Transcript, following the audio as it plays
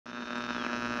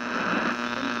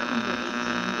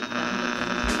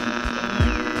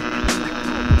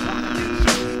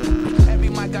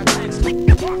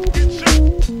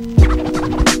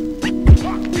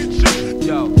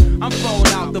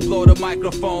blow the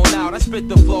microphone out. I spit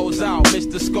the flows out,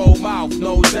 Mr. Skull Mouth,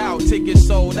 no doubt. Tickets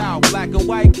sold out. Black and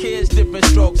white kids, different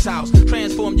strokes house.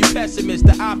 Transform you pessimist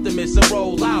to optimist and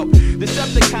roll out.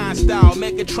 Decepticon style,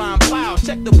 Megatron plow.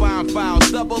 Check the bomb files.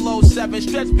 007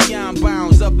 stretch beyond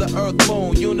bounds of the earth,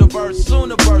 moon, universe. Soon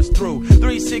to burst through.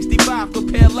 365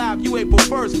 compare live. You April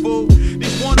 1st, fool.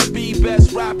 These wannabe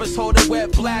best rappers holding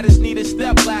wet bladders. Need a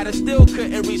step ladder. Still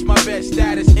couldn't reach my best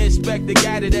status. Inspector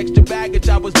gathered extra baggage.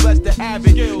 I was blessed to have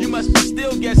it. You must be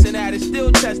still guessing at it.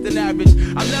 Still testing average.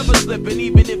 I'm never slipping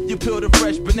even if you peel the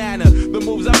fresh banana. The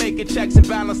moves I make it checks and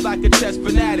balance like a chess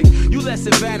fanatic. You less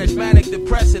advantage, manic,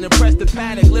 depressing, impress the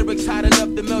panic. Lyrics hot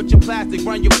enough to melt your plastic,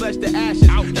 run your flesh to ashes.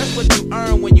 That's what you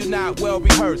earn when you're not well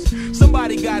rehearsed.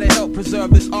 Somebody gotta help preserve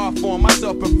this art form.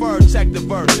 Myself preferred, check the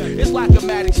verse. It's like a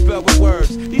magic spell with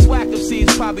words. These whack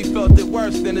MCs probably felt it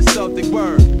worse than a Celtic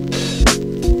word.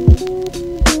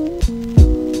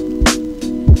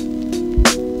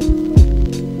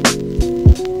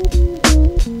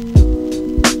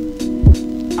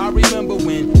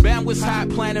 Was hot,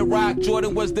 Planet Rock,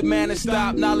 Jordan was the man to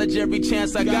stop. Knowledge every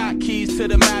chance I got, keys to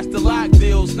the master lock.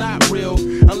 Deals not real,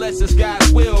 unless it's God's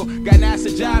will. Got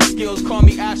NASA job skills, call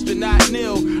me astronaut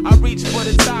Neil. I reach for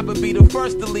the top and be the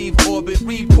first to leave orbit.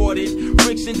 Report it,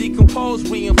 friction decompose,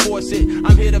 reinforce it.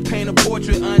 I'm here to paint a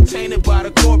portrait untainted by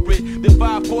the corporate.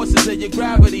 Defy forces of your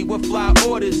gravity with fly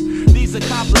orders. These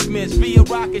accomplishments, be a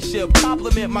rocket ship,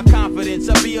 compliment my confidence.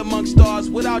 I'll be among stars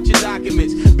without your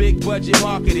documents. Big budget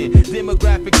marketing,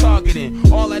 demographic targeting.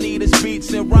 All I need is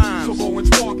beats and rhymes. So go and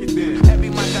spark it then. Every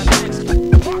mic I fix.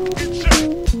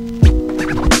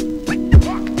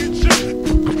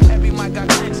 Every mic I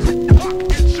fix.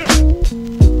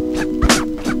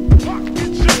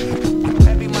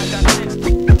 Every mic I fix.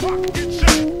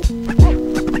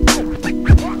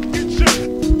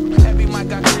 Every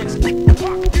mic I fix.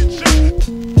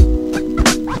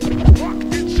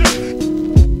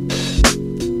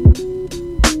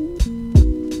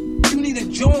 You need a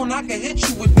joint, I can hit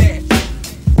you with that.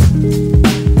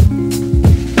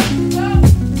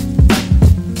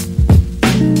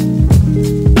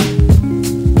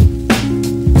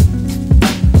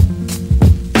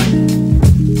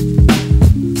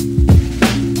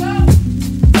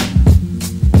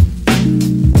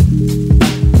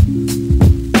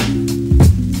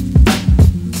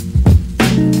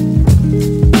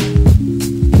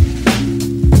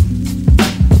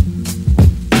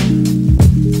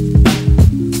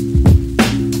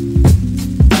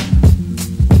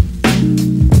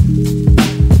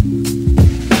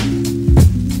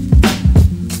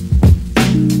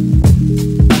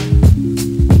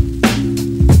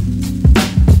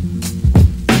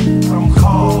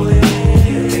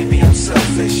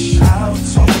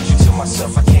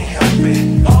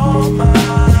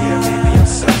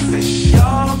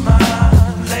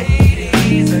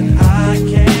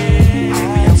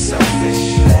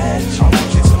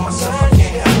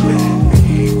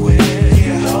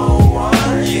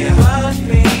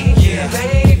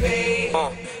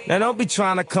 Now don't be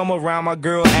trying to come around my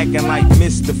girl acting like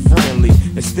Mr. Friendly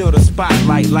and steal the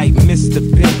spotlight like Mr.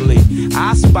 Bentley.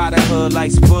 I spotted her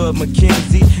like Spud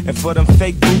McKenzie, and for them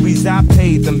fake boobies I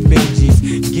paid them Benjis.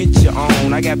 Get your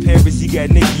own. I got Paris, he got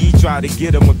Nicky, he tried to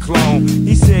get him a clone.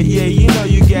 He said, yeah, you know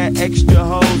you got extra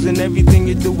hoes and everything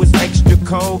you do is extra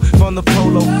cold. From the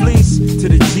polo fleece to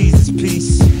the Jesus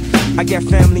piece. I got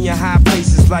family in high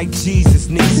places like Jesus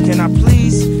niece. Can I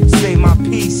please say my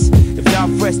piece? If y'all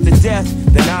fresh to death,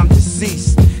 then I'm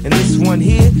deceased. And this one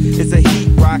here is a heat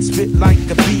rock, spit like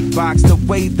a beatbox, the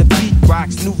way the beat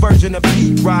rocks, new version of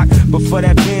beat rock. But for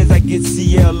that Benz I get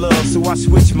CL love, so I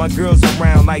switch my girls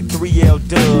around like 3L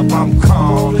Dub. I'm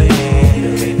calling,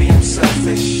 baby I'm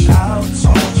selfish. I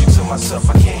want you to myself,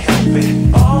 I can't help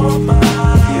it. Oh my,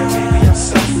 yeah baby I'm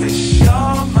selfish.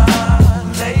 All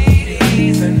my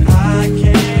ladies and I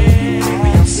can't, baby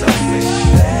I'm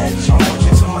selfish. I want you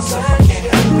to myself, I can't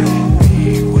help it.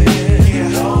 Be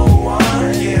with no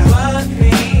one, yeah, but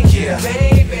me, yeah,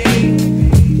 baby.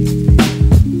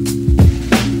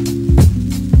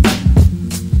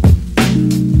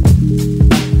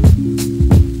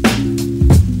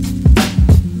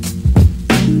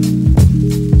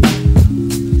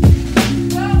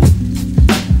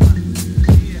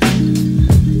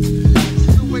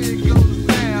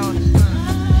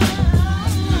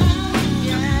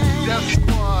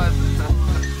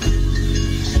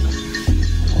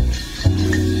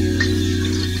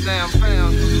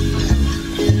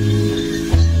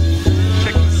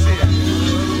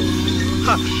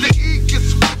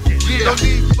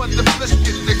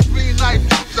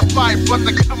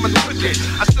 Brother coming with it.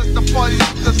 I set the party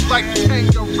just like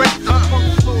Kanye West. The funk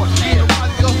floor, yeah,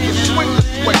 while else can swing this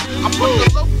way. I put the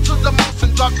low to the most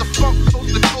and drop the funk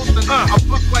coast to coast. And I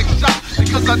buck like shot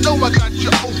because I know I got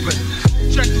you open.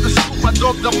 Check the scoop, I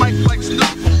dog the mic like Snoop.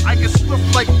 I get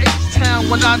swift like H-Town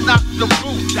when I knock the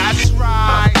roof. That's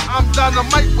right, I'm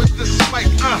dynamite with this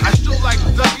mic. I show like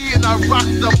Dougie and I rock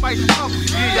the mic up.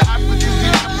 Yeah, after this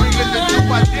year, I'm bringing the new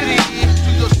identity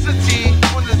to your city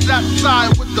on the zap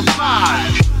side with the vibe.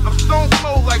 I'm stone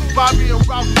cold like Bobby and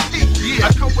Ralph T.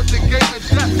 Yeah, I come with the game of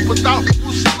death without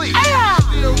Bruce Lee.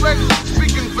 Theoretically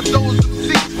speaking, for those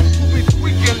MCs who be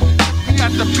tweaking, me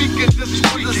at the beacon this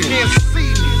week. Just can't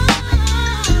see me.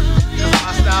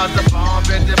 My style's the bomb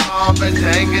and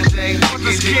dang and dang.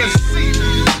 Just can't see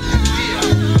me. Yeah,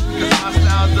 cause my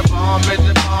style's the bomb and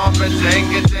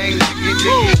dang and dang.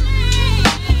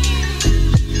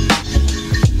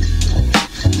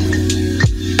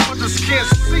 Just can't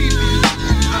see me.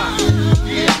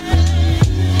 Yeah.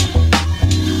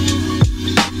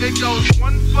 It goes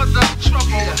one for the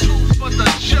trouble, two for the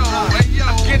show. And yo, I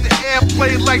get the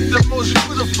airplay like the most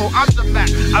beautiful. I'm the Mac.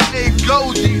 I made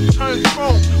Goldie turn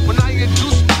chrome when I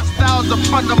introduce my styles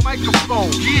upon the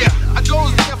microphone. Yeah, I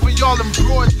goes there for y'all in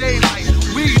broad daylight.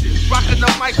 Read it, rocking the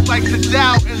mic like the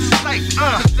Dow in sight.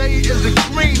 Today is a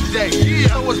green day,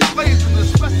 so it's blazing to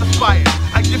specify it.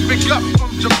 I get big up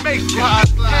from Jamaica.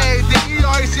 Hey, the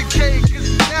ezekey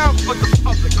gets down for the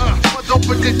public. But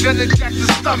open the Janet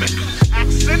Jackson's stomach.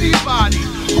 Ask anybody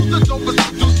who's the dopest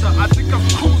producer. I think I'm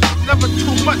cool, never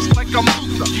too much like I'm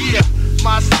Luther. Yeah,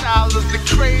 my style is the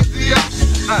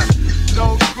craziest.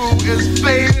 No crew is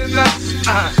fading us.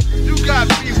 You got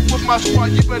beef with my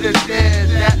squad, you better dead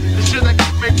that. The shit I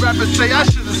can make rappers say I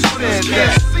should've said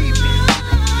that. See me.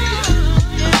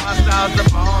 Yeah. My style's the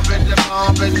bomb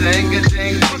and dang and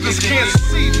dang. Niggas can't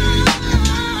see me.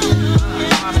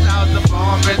 My style's the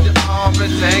bomb and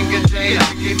dang and dang.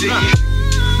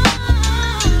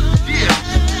 Yeah.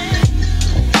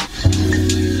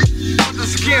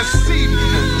 Niggas can't see me.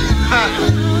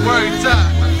 Word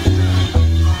up.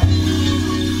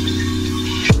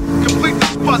 Complete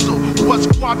this puzzle. What's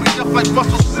squabbling up like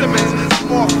Russell Simmons?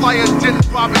 More fire than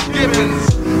Robin Gibbons.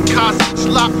 Cosmic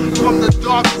lock from the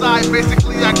dark side.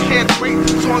 Basically, I can't wait.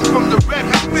 Songs from the red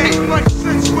tape. Like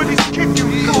sense when he's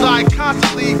kicking. Cause I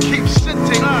constantly keep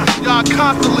shitting. Y'all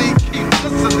constantly keep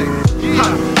listening.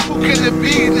 Who can it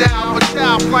be now? But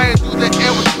now flying through the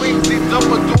air with wings. These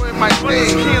double doing my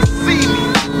thing. Can't see me.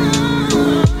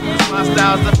 My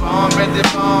style's the bomb and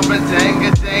dang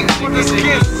and dang. Niggas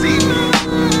can't see me.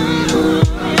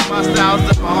 My style's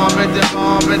the bomb and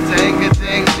dang and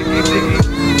dang. Diggy.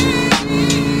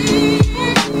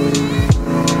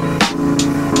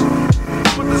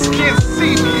 But this can't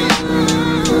see me.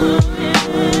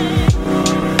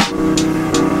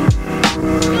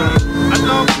 I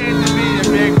don't care to be a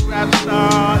big rap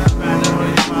star. No matter who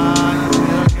you are, you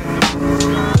still get the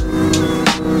scar.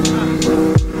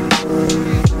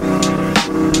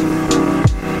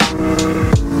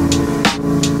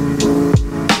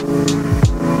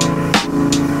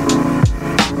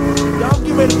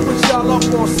 To put y'all up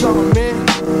on something, man.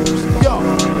 Yo,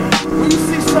 when you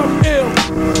see something ill,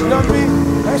 you know what I mean?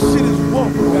 That shit is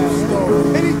woke.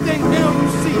 Anything ill you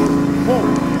see is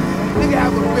woke. Nigga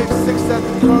have a big 6 at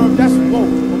the curb, that's woke,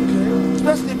 okay?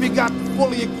 Especially if you got the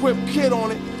fully equipped kid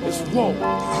on it, it's woke.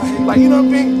 Like, you know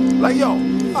what I mean? Like, yo,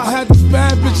 I had this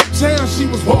bad bitch in town, she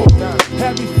was woke.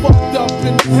 Had me fucked up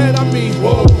in the head, I mean,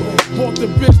 woke. Bought the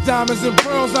bitch diamonds and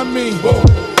pearls, I mean, woke.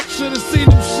 Should've seen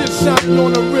them shit shining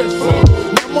on the wrist.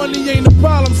 Now money ain't a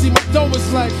problem, see my dough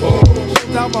is like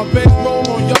shipped out my bankroll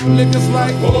on y'all niggas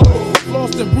like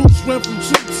lost the Bruce went from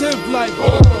cheap tip like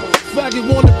faggot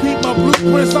wanna peep my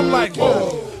blueprints, I'm like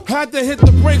had to hit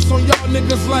the brakes on y'all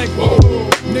niggas like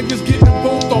niggas getting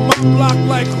boned on my block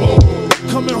like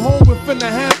coming home within a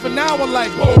half an hour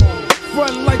like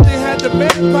frontin' like they had the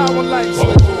manpower like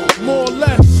more or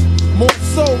less. More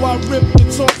so, I rip the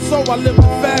talk so I live a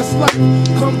fast life.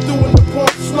 Come through in the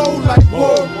park slow like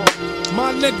whoa.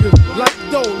 My nigga, like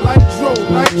dough, like dro,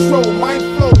 nitro, mind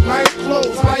flow, nice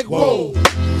clothes like whoa.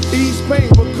 Ease pain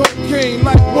with cocaine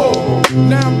like whoa.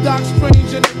 Now I'm Doc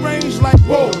Strange in the range like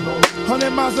whoa. 100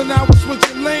 miles an hour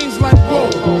switching lanes like whoa.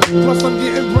 Plus I'm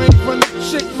getting brain from the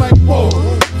chick like whoa.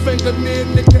 Finger near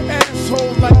nigga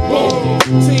asshole like whoa.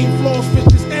 Team floors,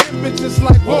 bitches and bitches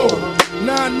like whoa.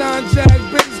 9-9 jag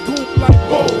bitches poop like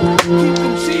whoa. Keep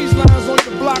them cheese lines on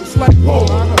your blocks like whoa.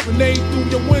 Grenade through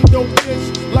your window,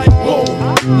 bitch, like whoa.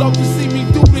 Love to see me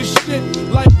do this shit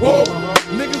like whoa.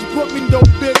 Niggas put me no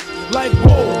bitch like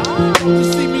whoa. Love to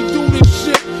see me do this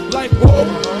shit like whoa.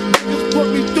 Niggas put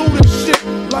me through this shit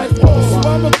like whoa. So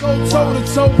I'ma go toe to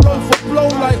toe, blow for blow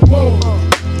like whoa.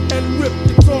 and rip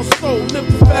your torso, live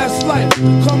the fast life.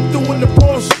 Come through in the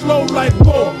Porsche slow like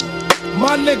whoa.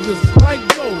 My niggas like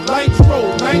dough, nitro,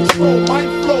 mic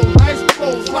flow, nice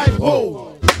clothes like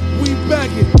whoa. We bag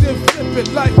it, then flip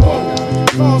it like whoa.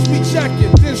 Cars we check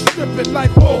it, then strip it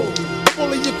like whoa.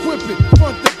 Fully equip it,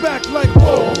 front to back like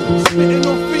whoa. Spitting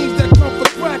on fiends that come for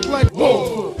crack like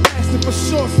whoa. Asking for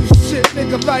shorts and shit,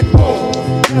 nigga like whoa.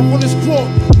 Half on this quote,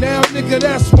 now nigga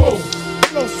that's whoa.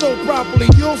 Flow so properly,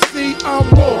 you'll see I'm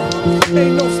whoa.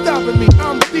 Ain't no stopping me,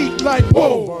 I'm deep like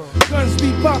whoa. Guns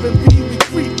be popping, we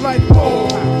creep like whoa.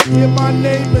 Hear my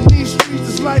name in these streets,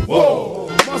 it's like whoa.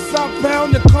 Must I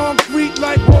pound the concrete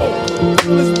like whoa.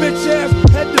 Kill this bitch ass,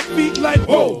 head to feet like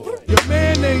whoa. Your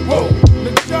man ain't whoa,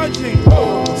 the judge ain't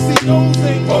whoa. COs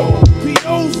ain't whoa,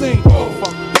 POs ain't whoa.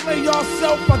 Play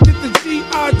yourself, I get the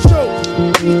G.I. Joe.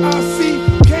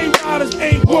 DIC, K-Riders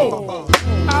ain't whoa.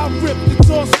 I rip the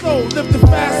torso, live the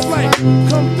fast life.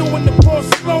 Come through in the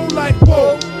Porsche slow like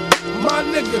whoa. My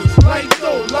niggas like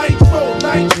dough, nitro,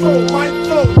 mic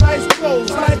flow, nice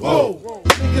clothes like whoa.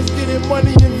 Niggas getting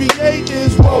money in VA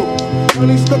is whoa.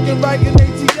 Money's looking right in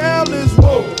ATL is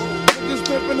whoa. Niggas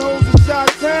pimping hoes in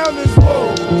Chi-Town is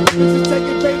whoa. Niggas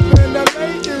taking paper in LA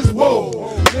is whoa.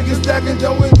 Niggas stacking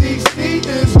dough in DC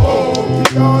is whoa.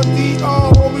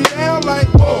 DR, hold me down like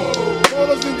whoa.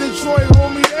 Ballers in Detroit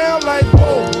hold me down like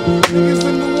whoa. Niggas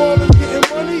in New Orleans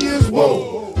getting money is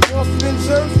whoa. Boston and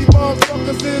Jersey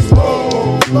motherfuckers is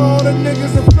whoa. Florida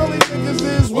niggas and Philly niggas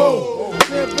is whoa.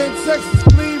 Tampa, Texas,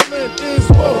 Cleveland is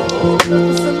whoa.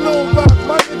 Memphis and Little Rock,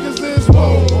 my niggas is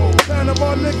whoa.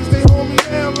 Panama niggas, they hold me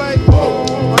down like whoa.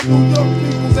 My New York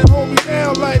peoples, they hold me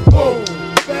down like whoa.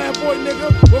 Bad boy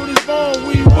nigga, word is born,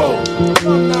 we whoa.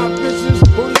 Come now bitches,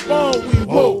 word is born, we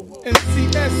whoa. And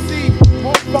CSC,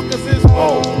 motherfuckers is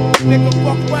whoa. Nigga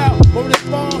fuck wild, word is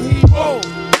born, he whoa.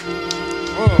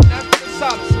 That's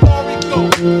how the story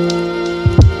goes.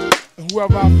 And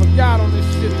whoever I forgot on this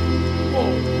shit is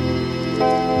whoa.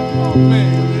 Oh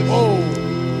man, it's whoa.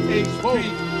 HP,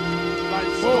 like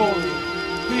story.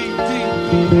 BD,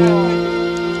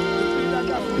 I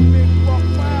got some big fuck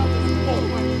wild is whoa.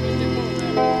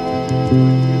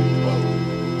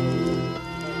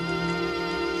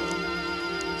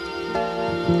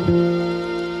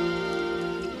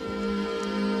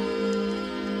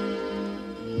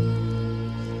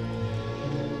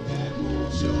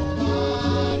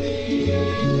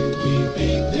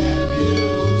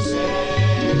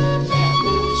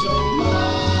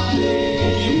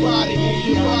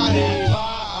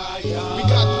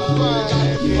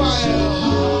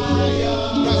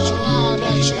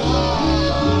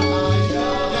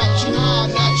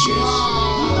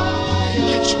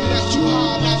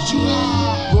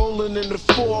 Rolling in the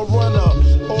Forerunner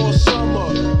all summer,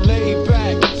 laid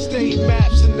back, state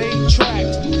maps and 8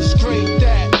 tracks. It's great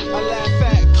that I laugh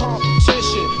at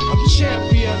competition. I'm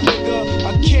champion, nigga. I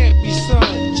can't be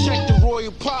son. Check the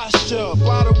royal posture.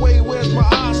 By the way, where's my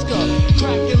Oscar?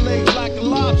 Crack your legs like a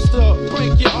lobster.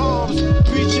 Break your arms,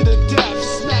 beat you to death.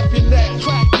 Snap your neck,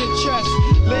 crack your chest.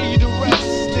 Lay you to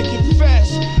rest, to confess.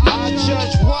 I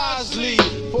judge wisely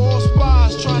for all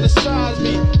spies trying to size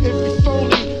me. If you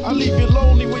phony, I leave you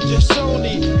lonely with your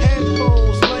Sony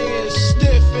headphones laying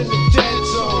stiff in the dead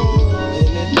zone.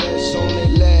 In the dead zone they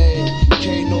lay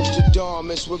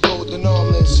K-Nostradamus with golden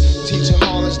armlets, teaching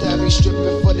harlots that be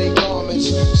stripping for their garments,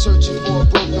 searching for a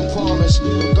broken promise.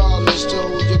 Regardless to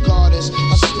who your God is,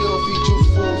 I still feed you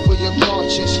food for your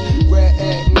conscience. Red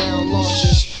egg now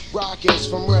launches rockets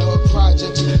from Red Hood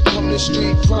projects. Come to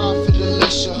street pride for the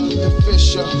Lisha, the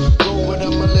Fisher, go with a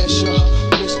militia.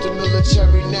 Mr.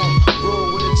 Military now,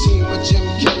 roll with a team of Jim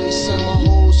Kelly. Send my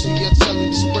hoes to your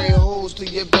telly, spray holes to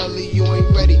your belly. You ain't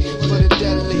ready for the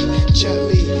deadly,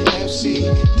 gently. MC,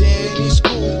 Danny,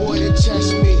 schoolboy to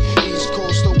test me. East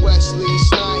Coast to Wesley,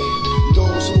 Scnoi.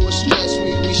 Those who will stress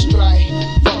me, we strike.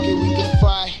 Fuck it, we can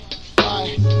fight,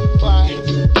 fight, fight.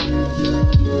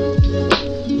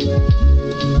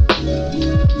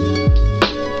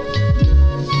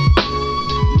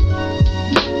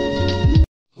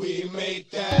 We make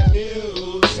that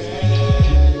music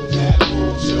that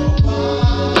moves your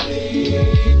body.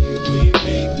 We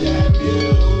make that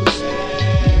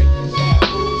music that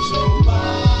moves your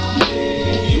body.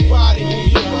 Move your body,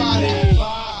 move your body.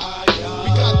 We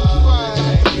got the fire,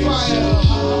 fire.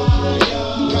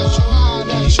 Got you high,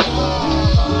 not you high.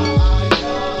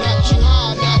 Not you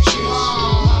high, not you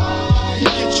high.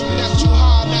 Get you, not you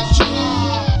high, not you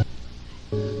high.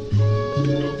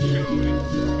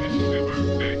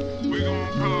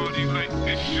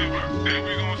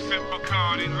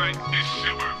 Like it's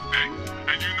your birthday,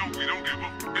 and you know we don't give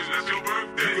up. It's your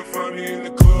birthday. You can find me in the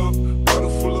club, bottle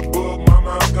full of bug.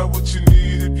 Mama, I got what you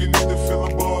need if you need.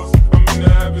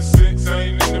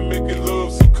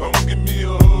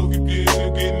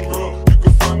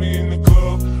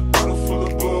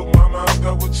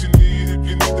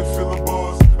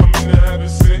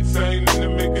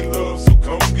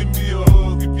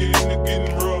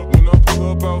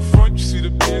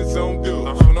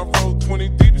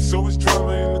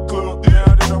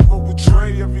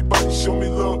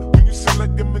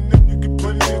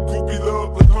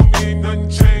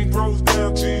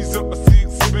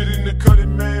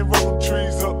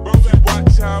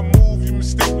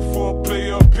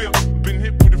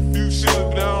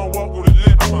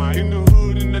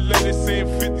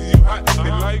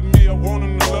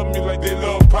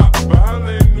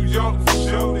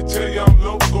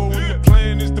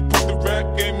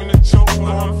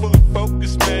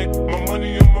 focused, man. My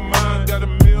money on my mind. Got a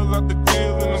meal out the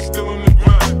deal and I'm still on the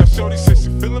grind. Now shorty said she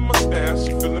feeling my style,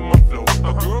 she feeling my flow.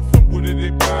 A girl from Wodoo, they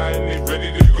buy and they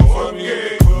ready to go. Find me in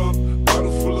the club,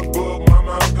 bottle full of bug.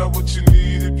 Mama, I got what you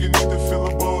need if you need to fill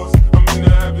a buzz. I'm in the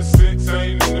having sex, I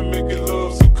ain't in the making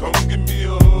love. So come give me a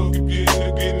hug if you're in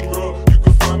the getting rough. You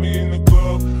can find me in the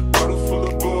club, bottle full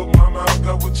of bug. Mama, I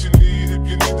got what you need if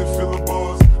you need to fill a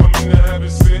buzz. I'm in the having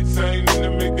sex, I ain't in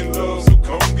the making love. So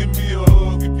come give me a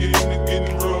hug if you're in the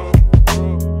getting rough.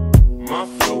 My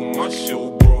flow, my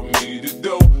show brought me the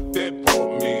dough that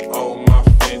brought me all my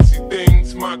fancy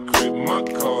things. My crib, my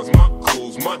cars, my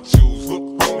clothes, my shoes. Look,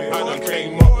 homie, I done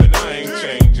came up and I ain't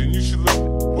changing. You should love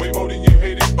it way more than you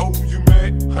hate it. Oh, you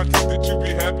mad? I think that you be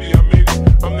happy I made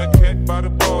it. I'm that cat by the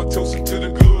bar, toasting to the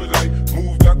good. Like,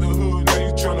 moved out the hood, now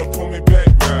you tryna pull me back,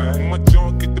 right? My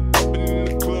junk get the bumping in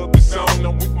the club, it's on.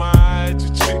 I'm with my eyes,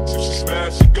 your chick, if she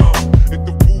smash, she gone. Hit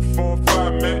the roof on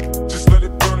fire, man. Just let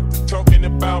it burn if they're talking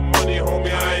about money,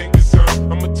 homie, I ain't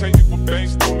concerned. I'ma tell you what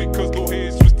banks told me, cause go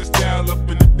ahead, switch the style up.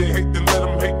 And if they hate, then let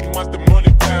them hate and watch the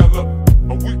money pile up.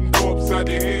 Or we can go upside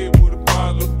the head with a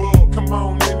bottle of bug. Come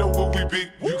on, they know what we be.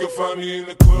 You can find me in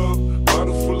the club,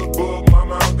 bottle full of bug.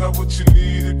 Mama, I got what you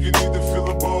need if you need to fill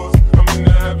a buzz. I'm in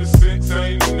the having sex, I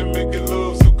ain't in the making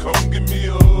love. So come give me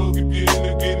a hug if you're in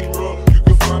the getting rough. You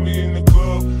can find me in the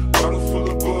club, bottle full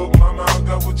of bug. Mama, I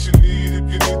got what you need if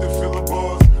you need to fill a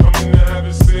buzz. I'm in the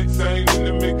having sex, I ain't in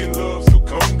the making love. So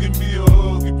come give me a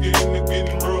hug if you're in the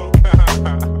getting rough.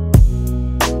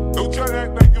 Don't try to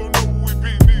act like you don't know who we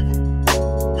be, neither.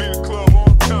 We in the club all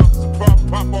the time, so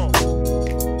pop off.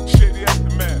 Shady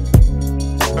aftermath.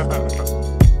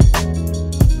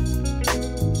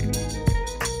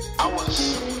 I was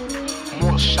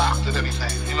more shocked than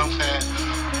anything, you know what I'm saying?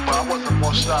 But I wasn't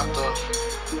more shocked of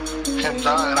him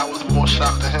dying, I was more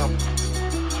shocked of him.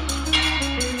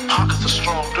 Pac is a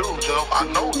strong dude, yo. I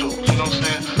know dudes, you know what I'm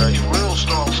saying? He's real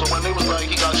strong, so when they was like,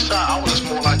 he got shot, I was just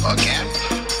more like, again?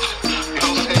 You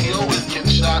know what I'm saying? He always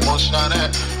getting shot or shot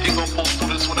at. He gonna pull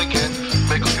through this one again,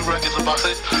 make a few records about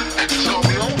it, and it's gonna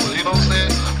be over, you know what I'm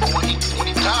saying? But when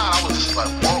he died, I was just like,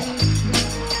 whoa.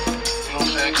 You know what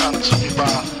I'm saying? It kinda took me by.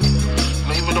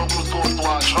 Even though we was going through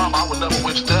our trauma, I would never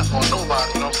wish death on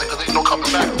nobody, you know what I'm saying? Cause ain't no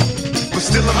coming back. But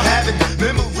still I'm having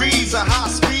memories of high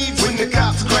speeds when the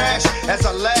cops crash. As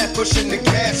I laugh, pushing the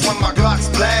gas when my Glocks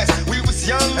blast. We was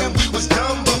young and we was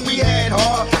dumb, but we had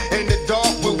heart. In the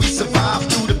dark where we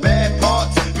survived through the bad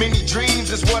parts. Many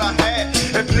dreams is what I had,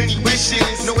 and plenty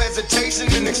wishes. No hesitation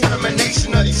in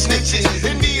extermination of these snitches.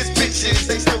 Envious bitches,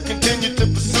 they still continue to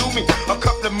pursue me. A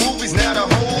couple of movies, now the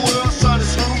whole world's trying to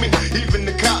screw me. Even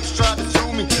the cops try to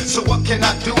sue me. So what can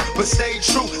I do but stay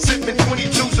true? Sipping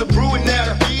 22s of brew and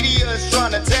now the media is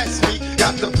trying to test me.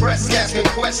 Got the press asking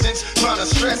questions, trying to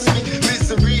stress me.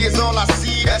 Misery is all I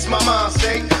see, that's my mind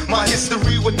state. My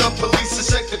history with the police to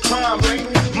shake the crime rate.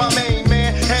 My main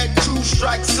man had 2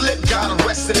 strikes slip, got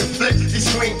arrested and flipped. He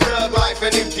screamed thug life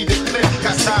and emptied the clip.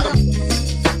 Got tired of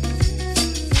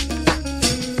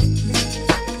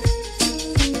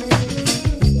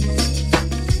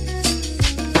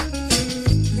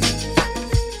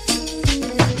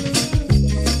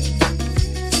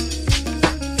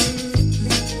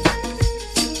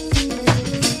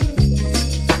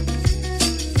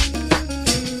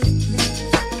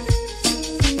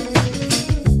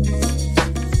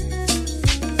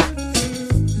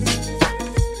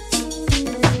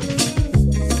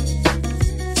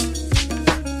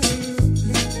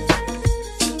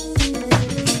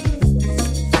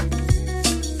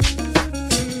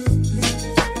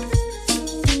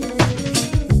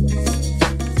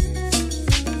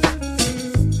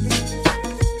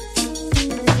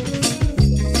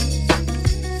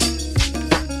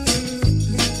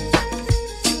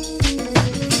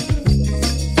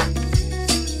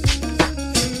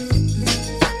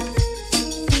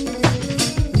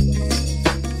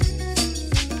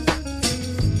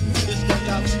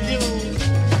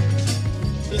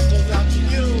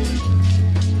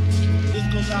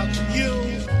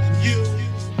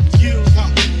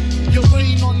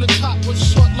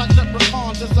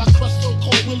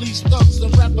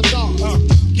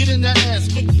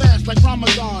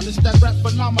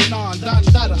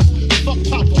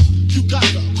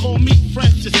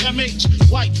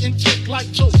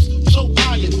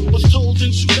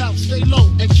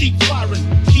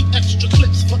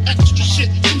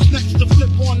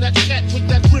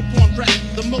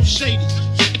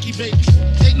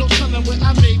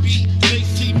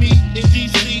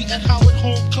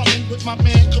my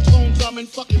man Capone, dumb and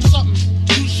fucking something.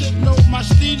 You should know my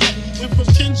stilo. Went from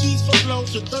 10 G's for blow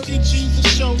to 30 G's a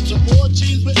show to more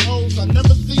G's with O's I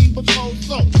never seen before.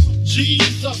 So,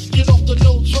 Jesus, get off the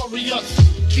notorious.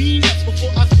 Peanuts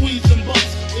before I squeeze and bust.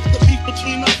 If the beef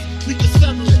between us, we can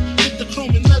settle it. Hit the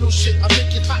chrome and metal shit. I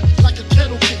make it hot like a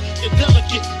kettle kit. You're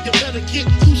delicate, you better get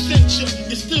who sent you.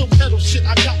 You still pedal shit.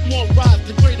 I got more rides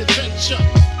than great adventure.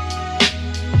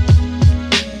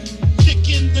 Kick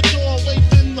in the door,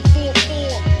 waving the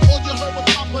 4-4. All you heard was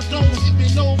Papa, don't hit me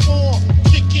no more.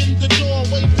 Kick in the door,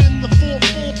 waving the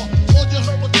 4-4. All you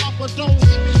heard was Papa, don't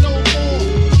hit me no more.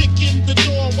 Kick in the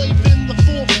door, waving the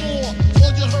 4-4.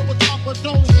 All you heard was Papa,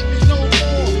 don't hit me no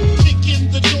more. Kick in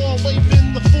the door,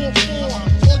 waving the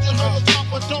 4-4. All you heard was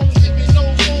Papa, don't hit me no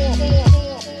more.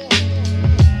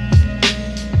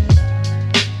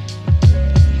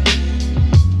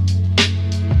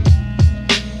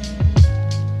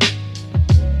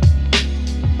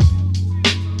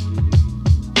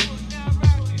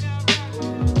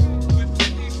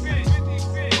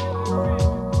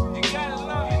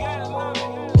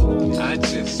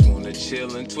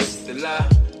 Chill and twist the lie.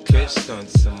 Catch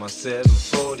stunts in my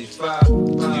 745.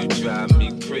 You drive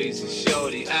me crazy,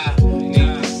 shorty. I need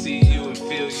to see you and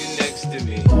feel you next to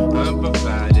me. I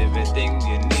provide everything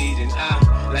you need, and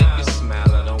I like your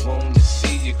smile. I don't want to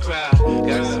see you cry.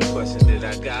 Got some questions that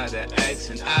I gotta ask,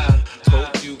 and I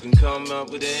hope you can come up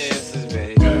with the answers,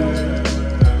 baby.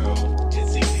 Girl,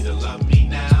 it's easy to love me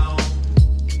now.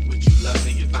 Would you love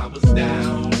me if I was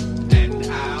down and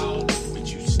out? Would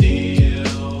you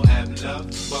still have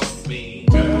love for me?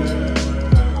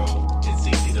 Girl, it's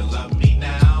easy to love me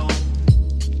now.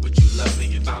 Would you love me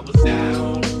if I was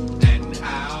down and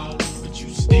out? Would you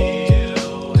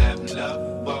still have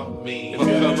love for me? If I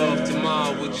fell off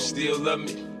tomorrow, would you still love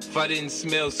me? If I didn't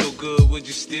smell so good, would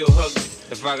you still hug me?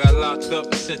 If I got locked up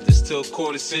and sentenced to a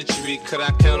quarter century, could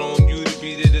I count on you to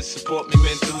be there to support me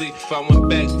mentally? If I went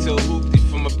back to a hoopty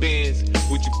for my bands,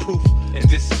 would you poof and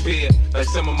disappear like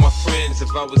some of my friends?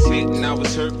 If I was hit and I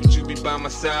was hurt, would you be by my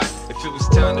side? If it was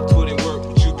time to put in work,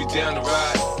 would you be down to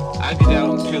ride? I get out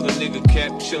and peel a nigga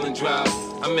cap, chill and drive.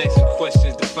 I'm asking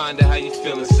questions to find out how you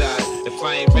feel inside. If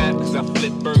I ain't rap cause I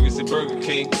flip burgers at Burger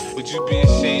King, would you be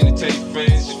ashamed to tell your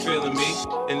friends you're feeling me?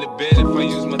 In the bed, if I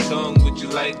use my tongue, would you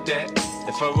like that?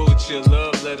 If I wrote you a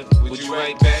love letter, would you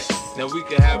write back? Now we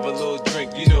can have a little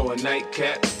drink, you know, a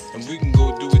nightcap, and we can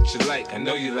go do what you like. I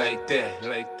know you like that,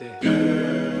 like that.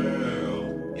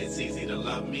 Girl, it's easy to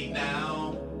love me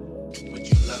now. Would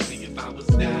you love me if I was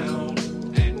down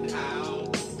and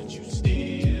out? Would you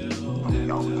still have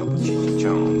love for me?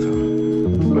 Jones,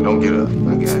 but don't get up,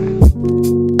 I got it.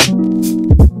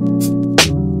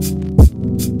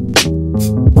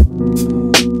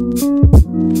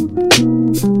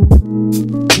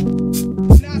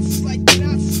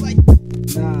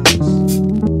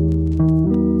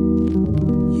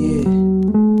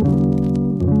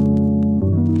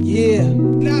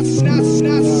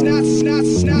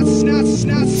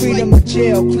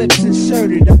 Jail clips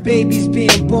inserted, a baby's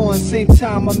being born, same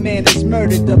time a man is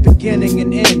murdered, the beginning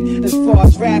and end. As far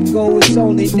as rap go, it's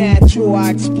only natural.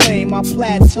 I explain my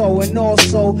plateau and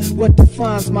also what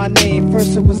defines my name.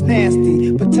 First it was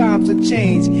nasty, but times have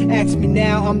changed. Ask me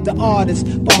now, I'm the artist,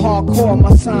 but hardcore,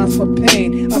 my signs for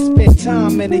pain. I spent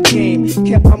time in the game,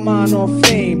 kept my mind on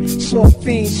fame. Saw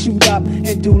fiends shoot up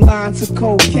and do lines of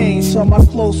cocaine. Saw my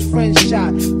close friend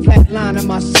shot, flatline in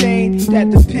my shame. That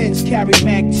the pins carry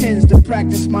Mac 10s to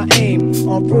practice my aim.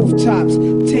 On rooftops,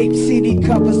 tape CD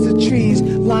covers the trees.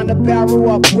 Line the barrel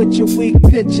up with your weak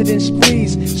picture, then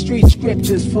squeeze. Street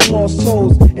scriptures for lost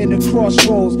souls in the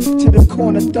crossroads. To the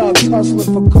corner thugs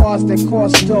hustling for cars that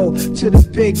cost dough. To the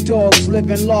big dogs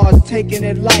living large, taking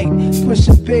it light.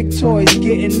 Pushing big toys,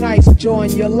 getting nice. Joy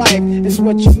in your life is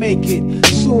what you make it.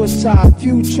 Suicide,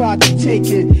 few tried to take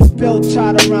it. Belt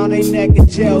tied around their neck in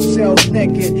jail cells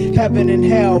naked. Heaven and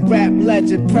hell, rap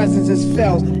legend, presence is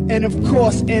felt. And of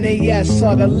course NAS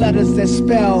are the letters that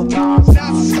spell. Not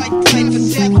like life or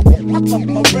death.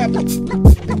 I'm a rebel.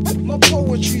 My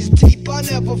poetry's deep, I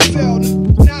never felt.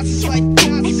 Not like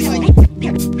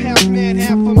half man,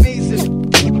 half amazing.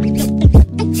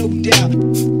 No doubt.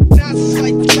 Not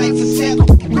like life or death.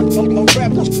 I'm a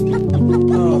rebel.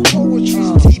 My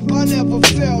poetry's deep, I never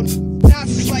felt. Not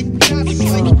like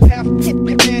half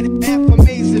man, half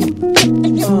amazing.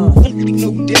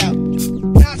 No doubt.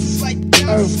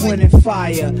 Earth, wind, and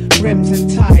fire, rims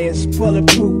and tires,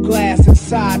 bulletproof glass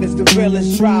inside is the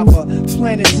realest driver.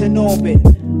 Planets in orbit,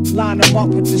 line them up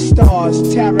with the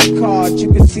stars. Tarot cards,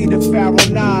 you can see the pharaoh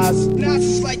Nas.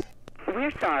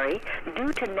 We're sorry.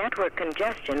 Due to network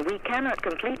congestion, we cannot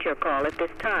complete your call at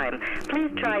this time.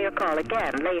 Please try your call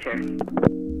again later.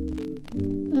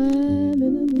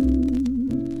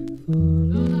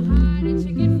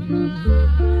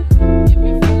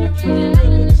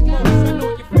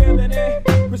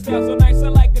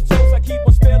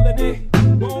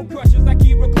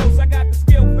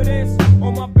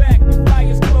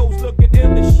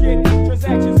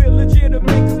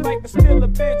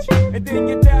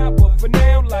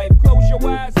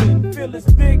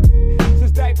 realest dick.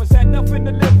 Since diapers had nothing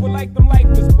to live with like them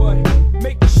lifers, but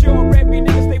making sure every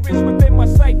nigga stay rich within my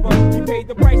cipher. He paid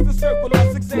the price to circle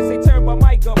of success, they turn my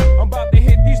mic up. I'm about to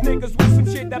hit these niggas with some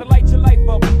shit that'll light your life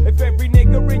up. If every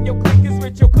nigga in your clique is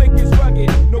rich, your clique is rugged.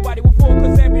 Nobody will fall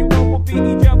cause everyone will be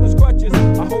each other's crutches.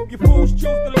 I hope you fools choose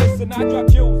to listen, I drop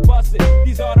jewels, bust it.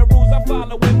 These are the rules I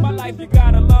follow in my life, you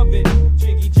gotta love it.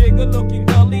 Jiggy jigger looking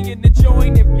gully in the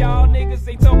joint. If y'all niggas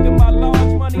ain't talking about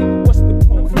large money, what's the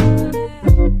point?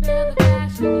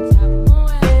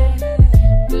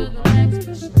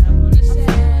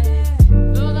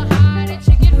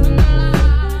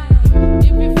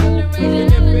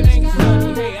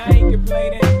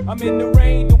 I'm in the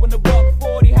rain doing the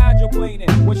 $140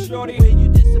 hydroplaning. What's shorty? Where you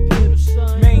disappear,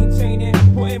 son? Maintaining,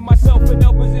 putting myself in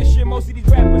no position. Most of these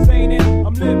rappers ain't it.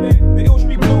 I'm living the ill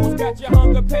street blues, got your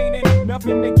hunger painting.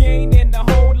 Nothing to gain in the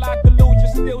whole lot to lose.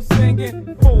 You're still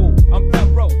singing. Fool, I'm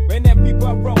the rope, and every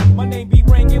borough my name be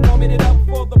ringing. Warming it up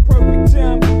for the perfect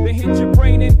time. They hit your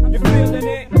brain and you're feeling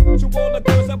it. To all the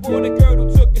girls, I bought a girl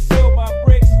who took and sealed my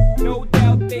bricks. No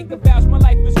doubt they can vouch my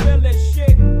life is real as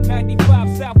shit.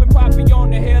 95 South and Poppy on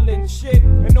the hill and shit.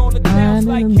 And all the clowns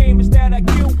like Cambridge that I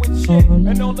kill with shit.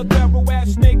 And all the thorough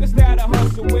ass niggas that I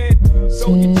hustle with.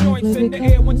 Throw your joints in the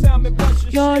air one time and bunch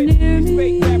of shit. These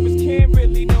fake rappers can't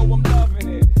really know I'm loving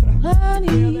it.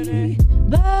 Honey,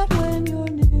 but when you're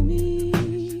near me,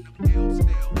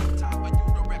 Time for you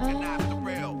to recognize the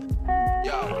real.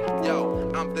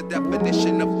 Yo, I'm the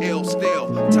definition of ill still.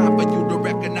 Time for you to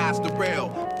recognize the real.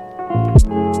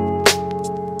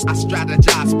 I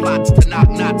strategize plots to knock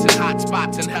knots in hot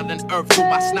spots in hell and earth through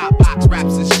my snot box.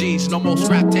 Raps is G's, no more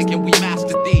strap taking, we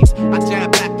master these. I jam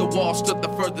back the walls to the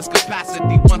furthest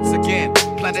capacity once again.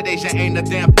 Planet Asia ain't a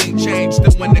damn thing changed.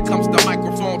 Still when it comes to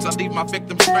microphones, I leave my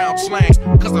victims round slang.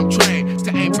 Cause I'm trained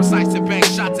to aim precise and bang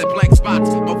shots at blank spots.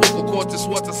 My vocal cords are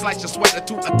swords to slice your sweater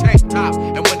to a tank top.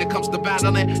 And when it comes to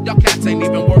battling, y'all cats ain't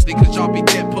even worthy. Cause y'all be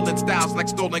dead pulling styles like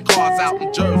stolen cars out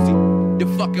in Jersey.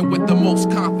 You're fucking with the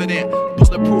most confident,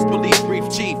 bulletproof police brief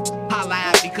chief. Holla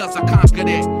at because I conquered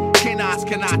it. Canines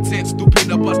cannot tense through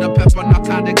peanut butter, pepper,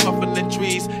 narcotic, muffling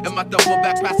trees. And my double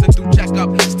back passing through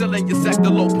checkup. Still in your sector,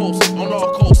 low post. On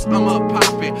all coasts, I'm up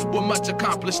popping. With much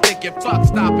accomplished thinking, fuck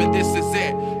stopping, this is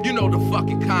it. You know the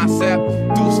fucking concept.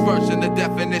 Deuce version, the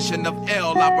definition of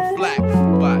ill, I reflect.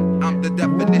 But I'm the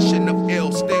definition of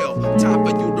ill still. Time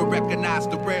for you to recognize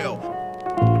the real.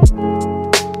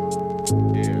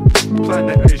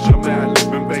 Planet Asia, man,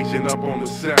 living Beijing up on the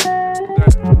set.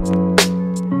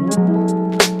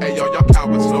 Hey yo, y'all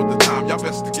cowards know the time, y'all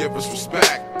best to give us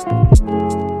respect.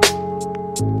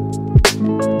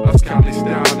 Us Cali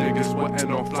style niggas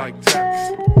wetting off like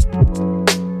text.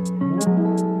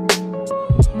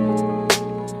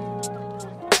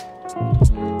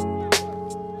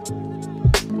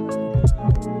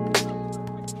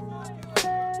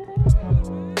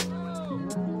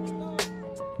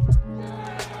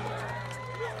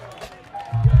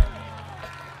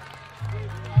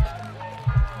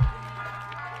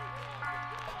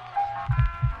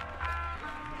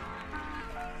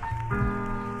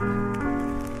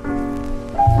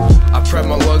 Prep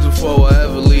my lungs before I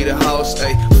ever leave the house,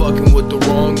 ayy. Fucking with the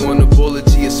wrong one, a bullet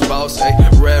to your spouse,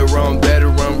 ayy. Red rum, better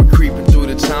run, we're creeping through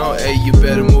the town, ayy. You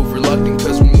better move reluctant,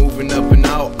 cause we're moving up and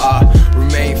out. I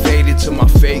remain faded till my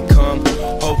fate come.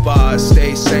 Hope I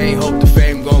stay sane, hope the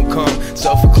fame gon' come.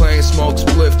 Self-acclaimed, smoke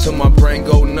spliff till my brain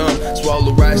go numb.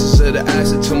 Swallow rashes of the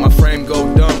acid till my frame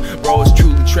go dumb. Bro, it's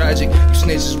truly tragic, you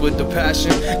snitches with the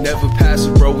passion. Never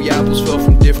passive, bro, we apples fell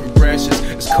from different branches.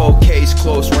 It's cold case,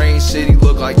 close range, city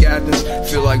look like Athens.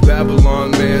 Feel like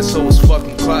Babylon, man, so it's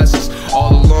fucking classes.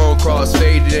 All alone, cross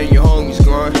faded and your homies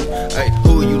gone. Ay,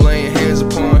 who you laying hands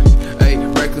upon? Ay,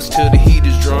 reckless till the heat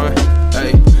is drawn.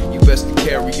 Ay, you best to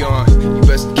carry on, you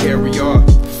best to carry on.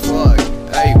 Fuck,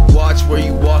 ay, watch where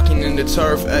you walking in the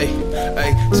turf, ay,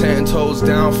 ay, 10 toes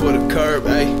down for the curb,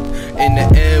 ay. In the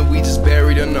end, we just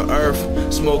buried in the earth.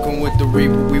 Smoking with the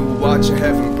reaper, we were watching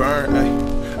heaven burn, ay.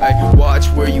 Ay, watch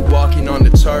where you walking on the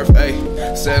turf, ay.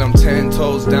 Said I'm 10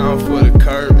 toes down for the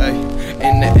curb, ay.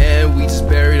 In the end, we just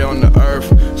buried on the earth.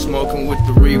 Smoking with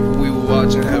the reaper, we were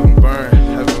watching heaven burn,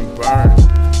 heaven burn.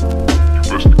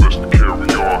 You best to carry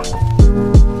on.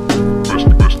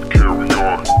 Best to carry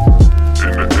on.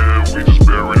 In the end, we just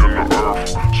buried on the earth.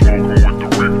 Smoking with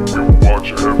the reaper, we were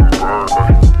watching heaven burn,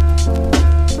 ay.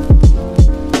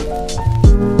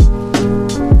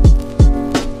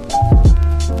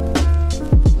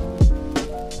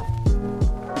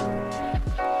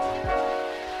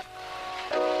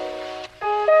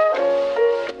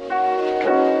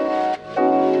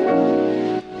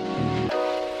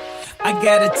 I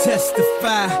gotta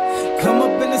testify. Come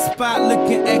up in the spot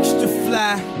looking extra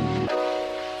fly.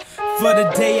 For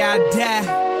the day I die,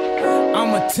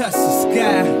 I'ma touch the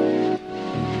sky.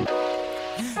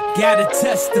 Gotta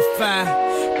testify.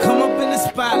 Come up in the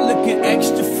spot looking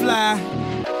extra fly.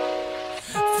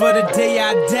 For the day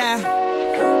I die,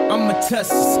 I'ma touch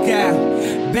the sky.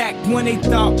 Back when they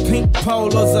thought pink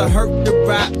polos would hurt the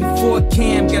rock. Before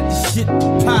Cam got the shit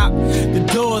to pop, the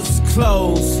doors was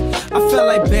closed. I felt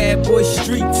like bad boy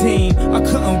street team. I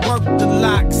couldn't work the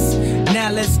locks. Now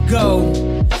let's go.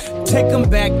 Take them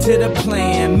back to the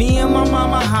plan. Me and my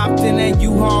mama hopped in that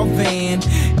U-Haul van.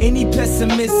 Any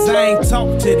pessimists, I ain't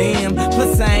talk to them.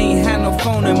 Plus I ain't had no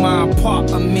phone in my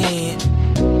apartment.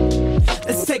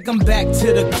 Let's take them back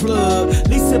to the club. At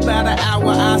least about an hour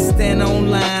I stand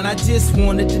online. I just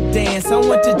wanted to dance. I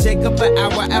went to Jacob an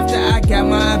hour after I got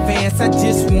my advance. I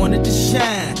just wanted to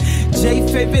shine. Jay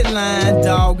favorite line,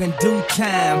 dog, in due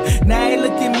time. Now they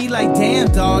look at me like, damn,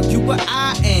 dog, you what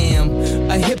I am.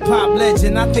 A hip-hop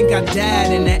legend, I think I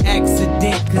died in an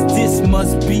accident. Cause this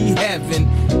must be heaven.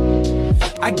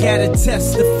 I gotta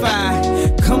testify.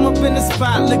 Come up in the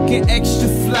spot looking extra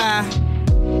fly.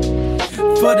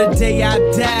 For the day I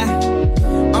die,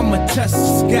 I'ma touch the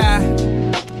sky.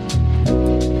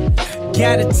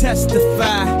 Gotta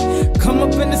testify. Come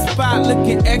up in the spot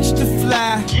looking extra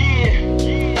fly.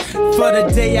 For the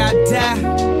day I die,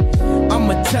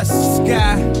 I'ma touch the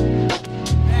sky.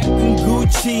 Back when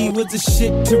Gucci was the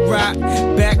shit to rock.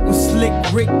 Back when Slick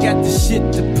Rick got the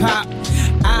shit to pop.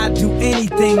 I'd do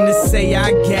anything to say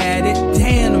I got it.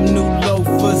 Damn, them new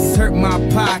loafers hurt my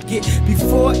pocket.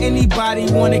 Before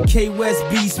anybody wanted K-West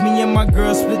beats, me and my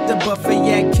girl split the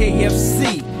buffet at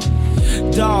KFC.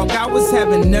 Dog, I was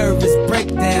having nervous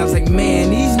breakdowns. Like, man,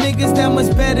 these niggas that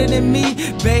much better than me.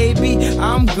 Baby,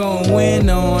 I'm going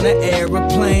on an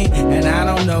aeroplane, and I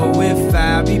don't know if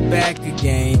I'll be back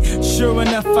again. Sure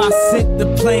enough, I sent the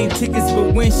plane tickets,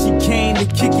 but when she came to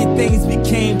kick it, things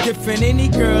became different. Any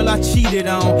girl I cheated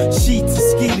on, sheets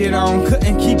skeeted on.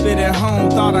 Couldn't keep it at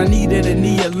home, thought I needed a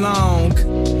knee along.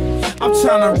 I'm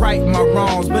trying to right my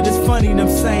wrongs, but it's funny them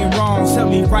same wrongs help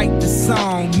me write the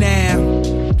song now.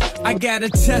 I gotta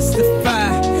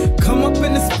testify. Come up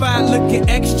in the spot looking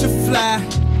extra fly.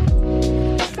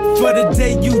 For the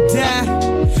day you die,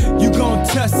 you gon'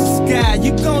 touch the sky.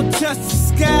 You gon' touch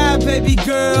the sky, baby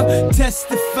girl.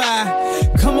 Testify.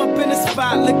 Come up in the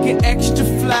spot looking extra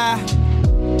fly.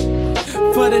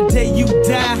 For the day you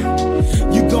die,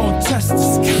 you gon' touch the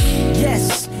sky.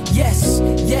 Yes, yes,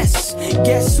 yes.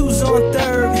 Guess who's on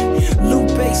third?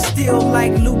 Lupe still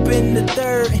like Lupin the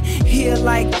third. Here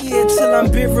like ear till I'm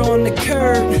bitter on the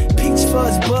curb. Peach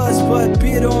fuzz buzz, but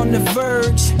bitter on the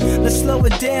verge. Let's slow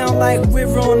it down like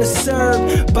river on the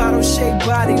serve. Bottle shaped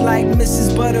body like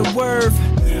Mrs. Butterworth.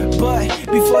 But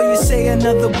before you say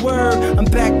another word, I'm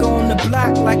back on the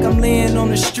block like I'm laying on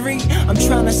the street. I'm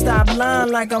trying to stop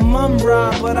lying like I'm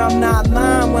Umbra, but I'm not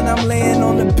lying when I'm laying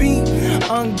on the beat.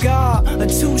 On guard, a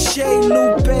touche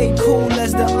Lupe, cool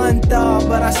as the unthaw,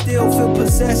 but I still feel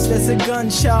possessed as a gun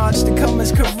charge to come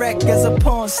as correct as a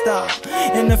porn star.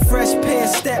 In a fresh pair of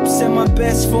steps and my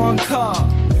best foreign car.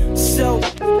 So,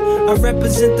 I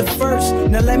represent the first.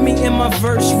 Now let me in my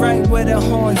verse right where the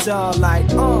horns are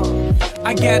like,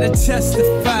 I gotta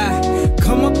testify.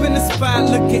 Come up in the spot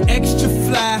looking extra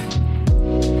fly.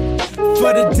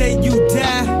 For the day you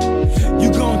die, you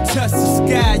gon' touch the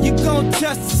sky. You gon'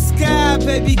 touch the sky,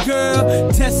 baby girl.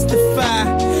 Testify.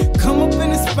 Come up in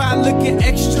the spot looking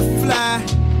extra fly.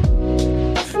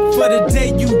 For the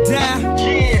day you die,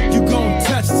 you gon'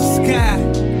 touch the sky.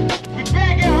 We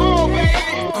back at home, baby.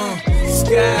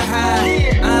 Sky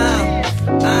high,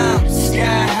 I'm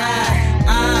sky high,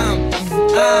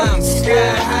 I'm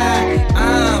sky high,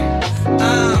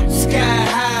 I'm sky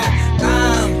high,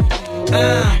 I'm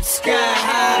sky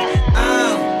high,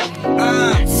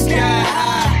 I'm sky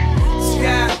high,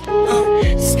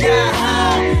 sky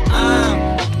high,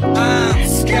 I'm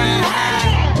sky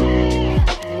high.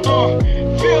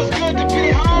 Feels good to be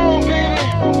home, baby.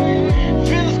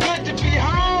 Feels good to be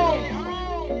home.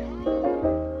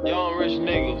 Young rich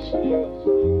niggas.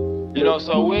 You know,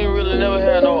 so we ain't really never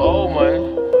had no old money.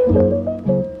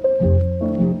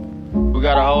 We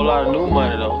got a whole lot of new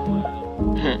money though.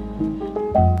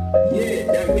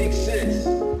 Yeah, that makes sense.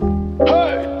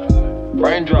 Hey!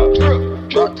 Raindrops,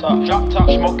 drop top,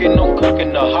 smoking, no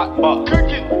cooking, the hot pot.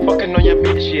 Fucking on your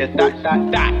bitch, yeah,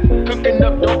 that. Cooking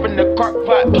up dope in the crock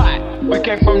pot. We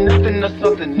came from nothing to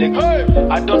something, nigga. Hey.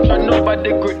 I don't try nobody,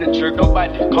 grip the trigger,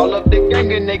 nobody. Call up the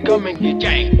gang and they come and get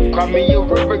gang. Cry me a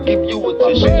river, give you a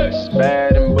tissue. Hey.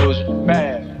 Bad and bullshit,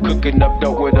 bad. Cooking up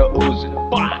dope with a Uzi.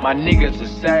 My niggas are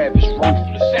savage,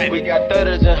 ruthless. We got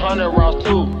 30s and 100 rounds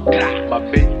too. My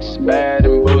bitch is bad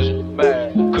and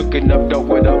Boujee. Cooking up dope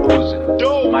with a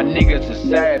Uzi. My niggas are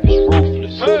savage,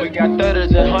 ruthless. We got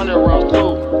 30s and 100 rounds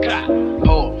too.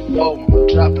 Pour, foam,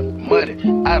 dropping muddy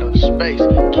out of space.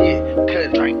 Kid,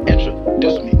 cut, drink,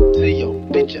 introduce me to your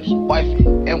bitch's wifey,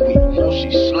 and we know she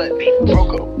slutty.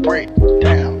 Broke her, break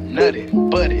down, nutty,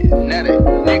 buddy, nutty,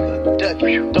 nigga,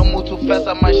 ducky. Don't move too fast,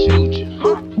 I might shoot you.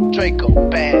 Draco,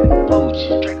 bad,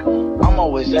 Boujee. I'm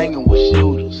always hanging with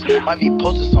shooters. Might be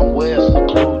posted somewhere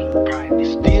secluded.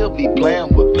 Still be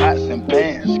playing with pots and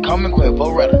pans. Call me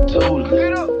Quavo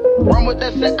Ratatouille. Run with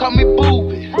that set, call me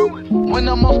Boobies. When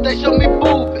I'm on stage, show me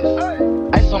boobies.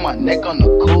 Ice on my neck on the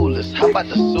coolest. How about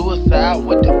the suicide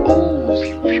with the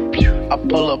ooze? I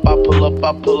pull up, I pull up,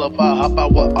 I pull up. I hop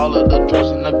out with all of the drugs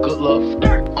and the good love.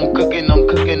 I'm cooking,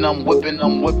 I'm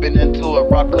whipping into a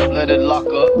rock up, let it lock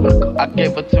up. I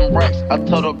gave her 10 racks, I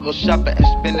told her go shopping and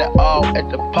spend it all at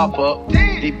the pop-up.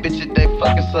 These bitches, they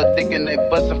fucking suck dick and they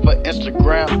bustin' for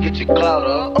Instagram, get your clout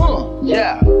up.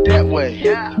 Yeah, that way.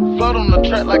 Float on the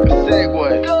track like a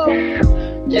Segway.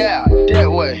 Yeah,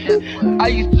 that way. I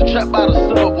used to trap by the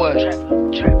subway.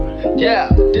 Yeah,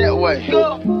 that way.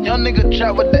 Young nigga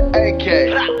trap with the AK.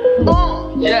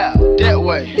 Yeah, that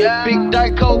way. Big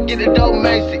Dyco, get it dope,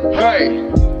 Macy.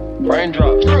 Great.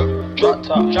 Raindrops, drop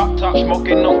top,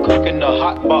 smoking on cooking the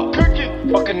hot box.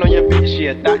 Fucking on your bitch,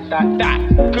 yeah,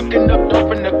 that. Cooking up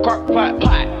dope in the crock pot.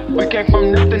 We came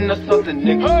from nothing to something,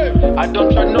 nigga. I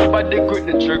don't try nobody, grip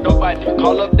the trigger. Nobody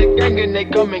call up the gang and they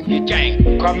come and get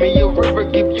gang. Cry me a river,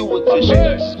 give you a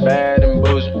tissue. Bad and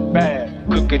Boujee, bad.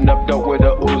 Cooking up dope with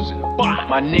a Uzi.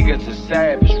 My niggas are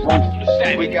savage, ruthless.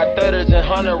 We got 30s and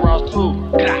 100 rounds too.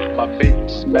 My bitch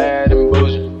is bad and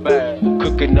Boujee, bad.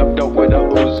 Cooking up dope with a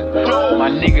Uzi. My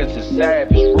niggas are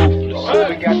savage, ruthless.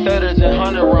 We got 30s and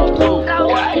 100 rounds too.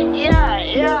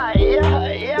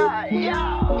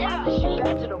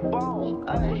 Back to the bone.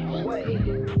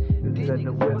 Said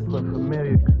the whip look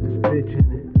familiar cause it's bitch in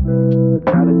it.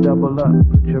 Gotta double up,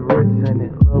 put your wrists in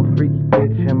it. Little freaky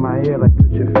bitch in my ear like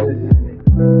put your fists in it.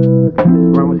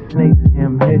 Run with snakes,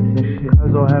 him hissing shit.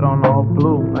 Hustle head on all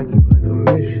blue like he play for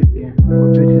Michigan.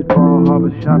 Where bitches ball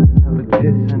harbor shopping, never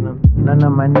kissing them. None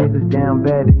of my niggas down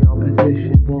bad, they all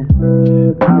positioned in.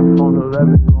 iPhone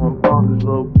 11 going bonkers,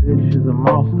 little bitch is a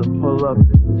monster. Pull up in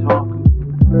the Tonka.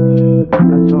 I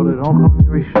told her don't call me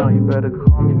Rishon, you better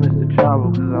call me Mr. Chavo,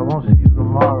 cause I won't see you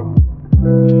tomorrow.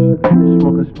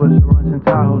 Smoking splits and runs and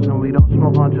Tahoes, and we don't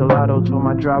smoke on gelato. Told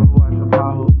my driver watch for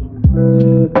potholes.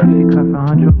 She cuffin'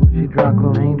 hunchos when she drop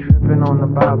clothes. I ain't trippin' on the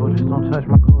Bible, just don't touch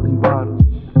my codeine bottles.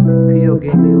 P.O.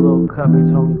 gave me a little cup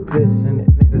and told me piss in it.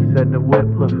 Nigga said the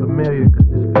whip look familiar cause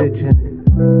it's bitch in it.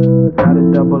 Gotta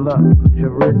double up, put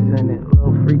your wrists in it.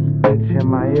 Little freaky bitch in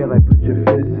my ear like put your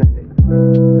fists in it.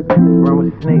 Run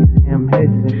with snakes, him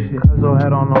hissing shit. Hustle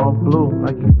head on all blue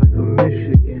like he play for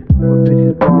Michigan. Where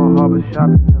bitches ball harbor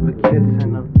shopping, never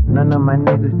kissing them. None of my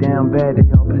niggas down bad, they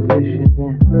all positioned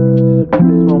in. I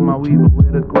can smoke my weed, but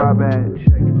where the grab at?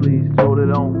 Check please, told her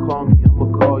don't call me, I'ma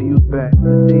call you back.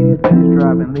 Mercedes Benz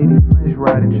driving, lady French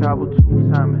riding, travel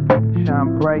 2-timing.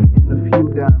 Shine bright in a few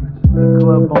diamonds. The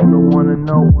club owner wanna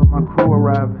know when my crew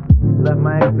arriving. Left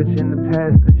my ex bitch in the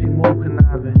past cause she moved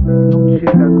conniving. New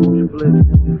chick got Gucci flips and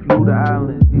we flew to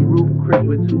islands. The roof Chris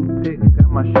with 2 picks, got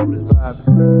my shooters vibing.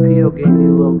 P.O. gave me a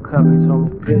little cup and told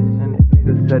me piss in it.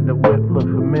 Nigga said the whip look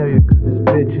familiar cause it's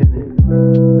bitch in it.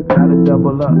 Gotta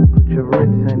double up, put your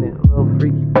wrists in it. Little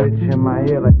freaky bitch in my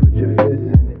ear like put your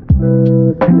fists in it.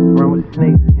 Run with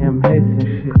snakes, him hissing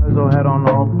shit. Hustle head on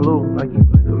all blue like he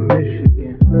play for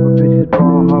Michigan. Where bitches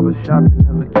ball harbor shopping,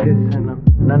 never kissing them.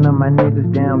 None of my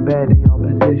niggas down bad, they all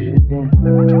positioned in. For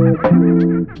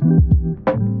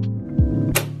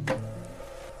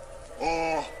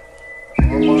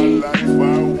my life, I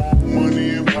want money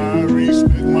and power.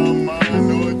 Respect my mind,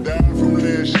 know it died from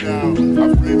last shout. I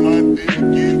pray my dick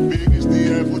get big as the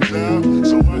Eiffel Tower,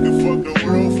 so I can fuck the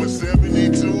world for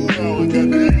 72 hours. Got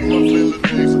the heck in my feeling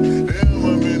face. Damn,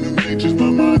 I'm in the matrix. My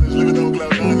mind is living on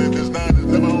cloud 9 and this 9 is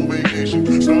never on vacation.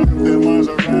 Start up that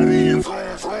Maserati and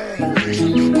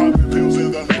popping pills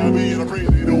in the lobby, and I pray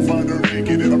they don't find a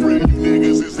naked. And I pray you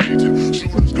niggas is agent.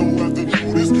 Shooters go out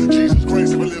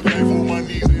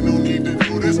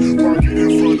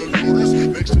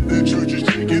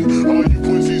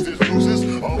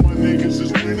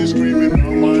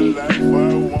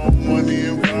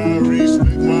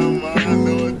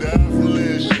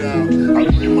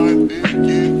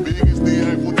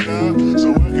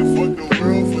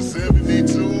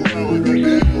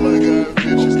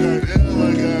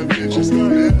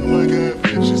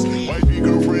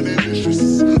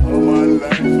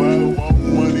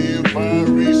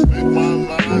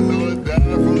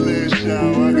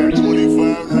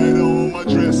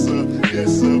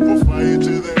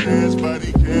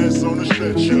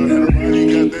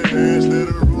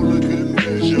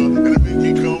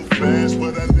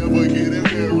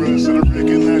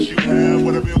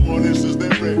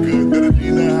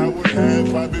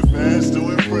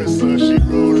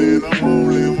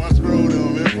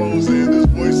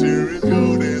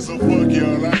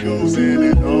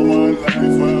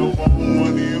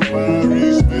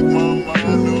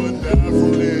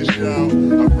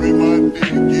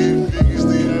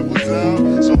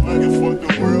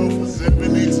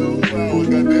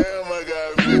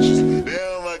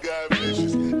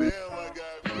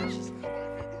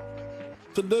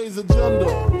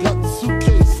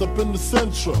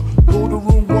Go to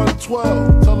room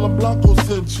 112, tell them Blanco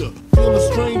sent ya.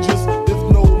 Feeling strangers,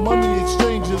 if no money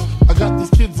exchanges. I got these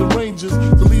kids in ranges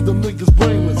to leave them niggas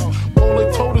brainless. All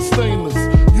they told is stainless,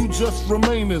 you just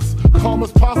remain as calm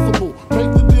as possible.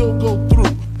 Make the deal go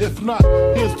through. If not,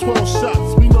 here's 12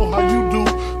 shots, we know how you do.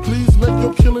 Please make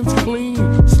your killings clean.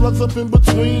 Slugs up in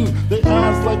between, they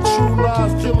eyes like true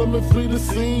lies. Kill them and flee the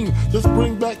scene. Just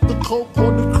bring back the coke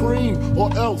or the cream,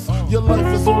 or else your life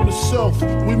is on the shelf.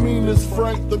 We mean this,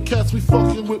 Frank. The cats we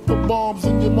fucking with put bombs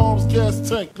in your mom's gas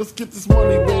tank. Let's get this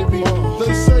money, baby.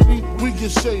 They shady, we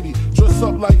get shady. Dress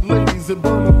up like ladies and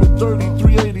burn them in dirty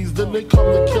 380s. Then they come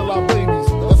to kill our babies.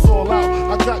 That's all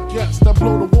out. I got gats that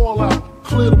blow the wall out.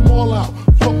 Clear them all out.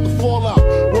 Fuck the fallout.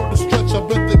 Word to stretch, I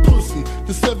bet they pussy.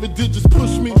 The 7 digits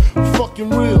push me. I'm fucking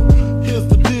real. Here's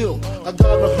the deal. I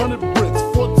got 100 bricks,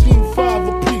 14.5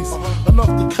 a piece. Enough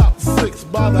to cop 6.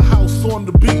 Buy the house on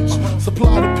the beach.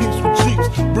 Supply the peeps with jeeps.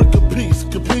 Brick a piece.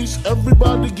 Capiche?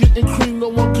 Everybody getting cream. No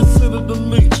one considered the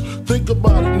leech. Think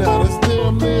about it now. That's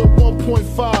damn near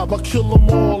 1.5. I kill them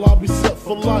all. I'll be set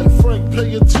for life. Frank,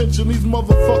 pay attention. These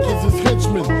motherfuckers is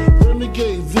henchmen.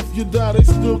 Renegades. If you die, they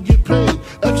still get paid.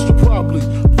 Extra probably.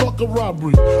 Fuck a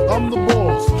robbery. I'm the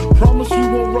boss. Promise you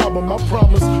won't rob them, I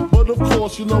promise. But of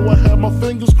course, you know I have my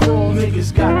fingers crossed.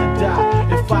 Niggas got to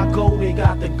die. If I go, they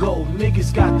got to go.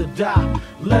 Niggas got to die.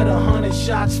 Let 100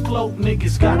 shots float.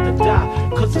 Niggas got to die.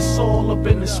 Cause it's all up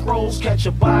in the scrolls. Catch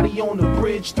a body on the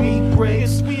bridge. 3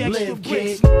 bricks. Live,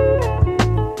 kid.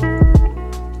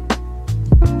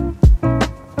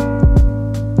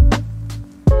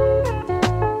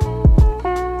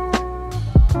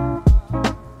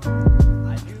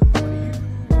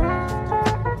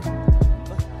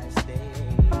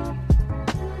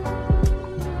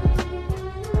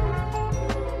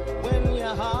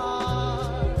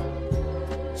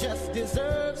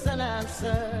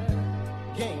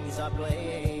 Games are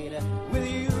played with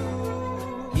you.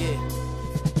 Yeah,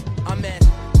 I'm at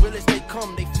real as they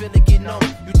come, they feel it get numb.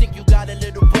 You think you got a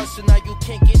little bust, so now you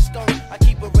can't get stung. I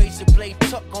keep a razor blade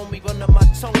tuck on me, under my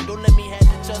tongue. Don't let me have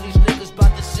to tell these niggas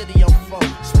about the city I'm from.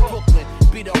 It's Brooklyn,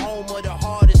 be the home of the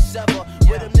hardest ever.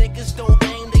 Where them niggas don't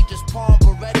aim, they just palm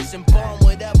Berettas and bomb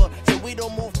whatever. So we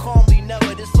don't move calmly,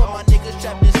 never. This for my niggas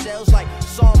trapped in cells like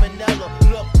salmonella.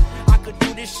 Look, I could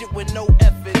do this shit with no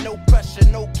effort, no pressure,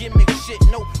 no gimmick shit,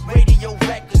 no radio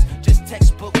records. Just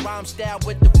textbook rhyme style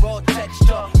with the raw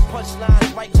texture.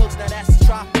 Punchlines, right hooks, now that's the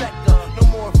trifecta. No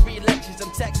more free lectures, I'm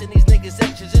texting these niggas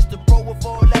extras. It's the bro with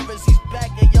all levers, he's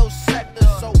back in your sector.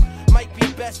 So, might be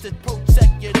best to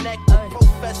protect your neck or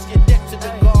profess your dick to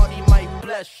the God, he might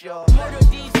bless y'all. Murder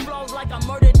these flows like I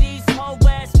murder these hoe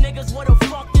ass niggas. What the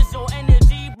fuck is your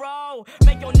energy, bro?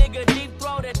 Make your nigga deep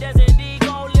throw the desert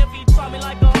ego. Live, he try me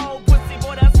like a hoe pussy,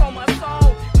 boy, that's on my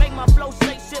soul. Make my flow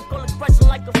shape shift, full expression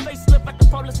like a facelift. At the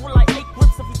police with like 8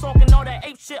 whips. If you talking all that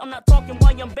ape shit, I'm not talking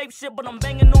why I'm babe shit, but I'm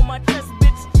banging on my chest,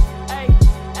 bitch. Ayy,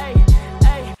 ayy,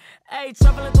 ayy, ayy,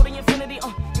 traveling through the infinity,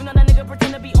 you know that nigga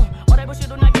pretend to be, all that bullshit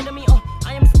do not get to me,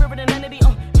 I am spirit and entity, you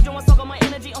don't want to suck on my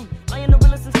energy, I am the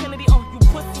realest since Kennedy, you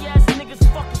pussy ass niggas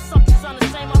fucking suck, you sound the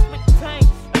same, I spit the pain,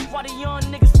 that's why the young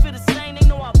niggas feel the same, they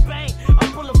know I bang, I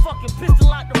pull a fucking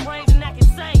pistol out the range and act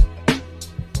insane.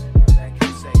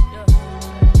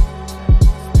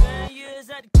 Spend years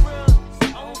at the crib,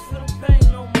 I don't feel the pain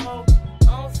no more,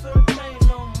 I don't feel the pain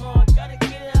no more, gotta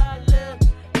get it how I live,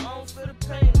 I don't feel the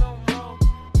pain no more,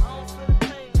 I don't feel the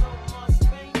pain no more,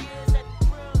 spend years at the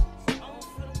crib, I don't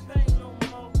feel the pain no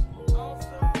more, I don't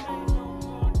feel the pain no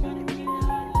more, gotta get it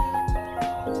how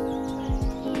I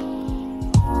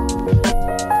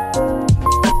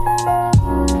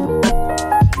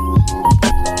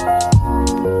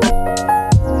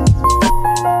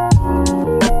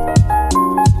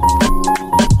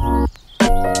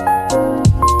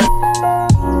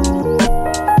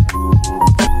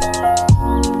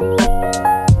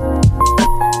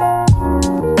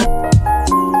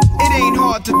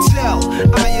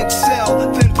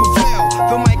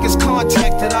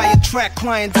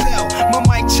clientele. My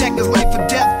mic check is life or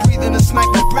death, breathing a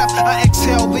sniper breath. I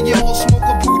exhale the yellow smoke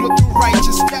of Buddha through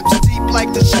righteous steps, deep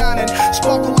like the shining,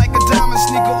 sparkle like a diamond,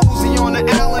 sneaker Uzi on the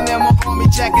Allen, and my army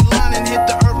jacket lining hit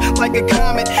the earth like a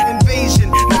comet invasion.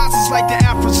 Nazis like the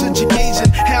Afro-Centric Asian,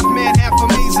 half man, half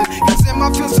amazing. Cause in my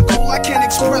physical, I can't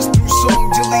express through song.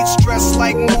 Delete stress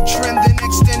like Motrin, then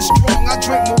extend strong. I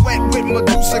drink my wet with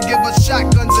Medusa, give us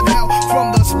shotguns in hell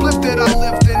from the split that I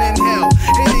lift and inhale.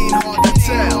 It ain't hard to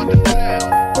tell.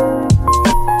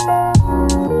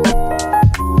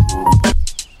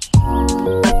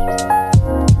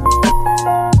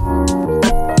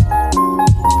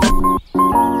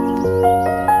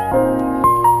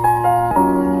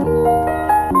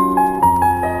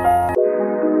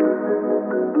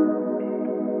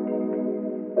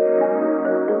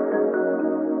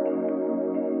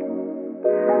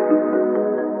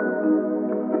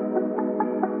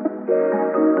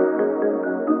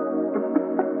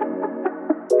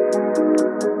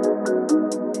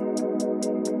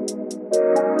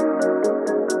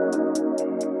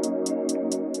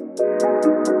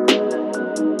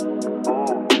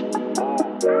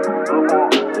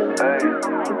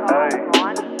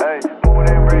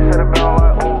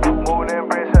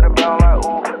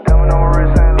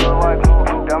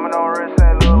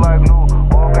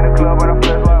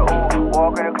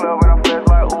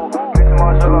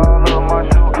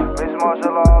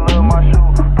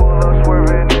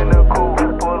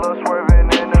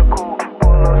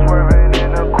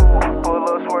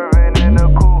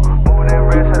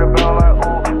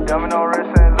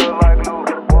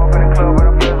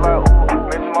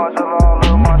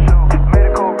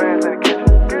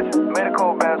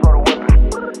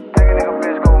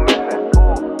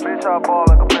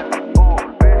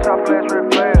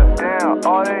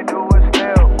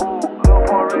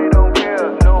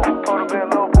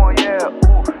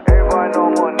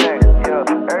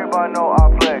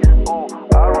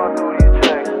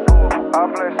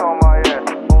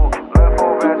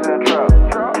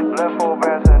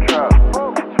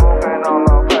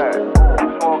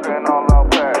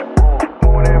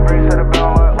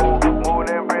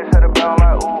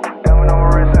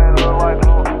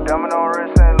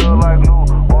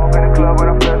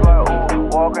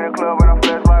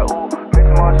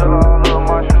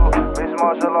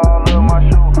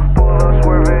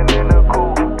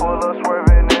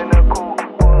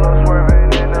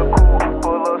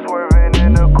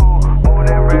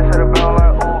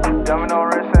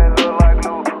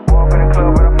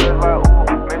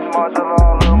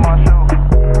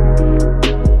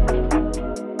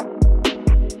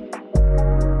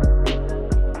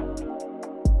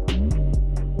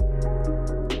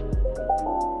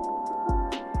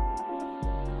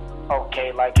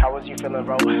 like, how was you feeling,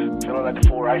 bro? Feeling like the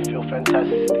fool, I feel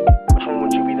fantastic. Which one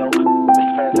would you be, though?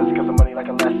 Mr. Fantastic, cause the money like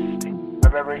elastic.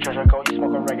 Every treasure go, you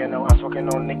smoking oregano, I'm smoking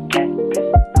on the cat piss.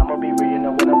 I'ma be real, you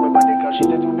know, when I'm with my dick, cause she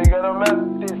did too big of a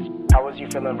Memphis. How was you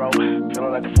feeling, bro?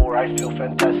 Feeling like the fool, I feel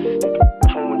fantastic.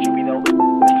 Which one would you be, though?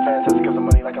 Mr. Fantastic, cause the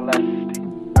money like elastic.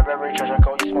 Every treasure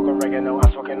go, you smoking oregano,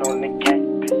 I'm smoking on the cat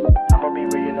piss. I'ma be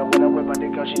real, you know, when I'm with my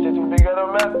dick, cause she did too big of a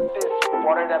Memphis.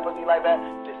 Water that pussy like that.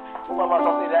 My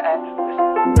saucy that ass.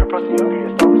 Your pussy hungry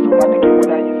as fuck, so I think you with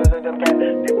that, you said them cat.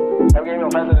 That game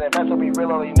on faster than fast, so be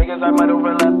real, all these niggas I might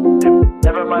overlap.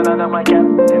 Never mind, I know my cap.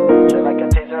 Just like a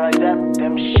taser, I zap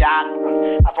them shot.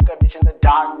 I fuck a bitch in the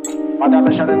dark. My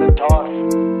diamond shot in the dark.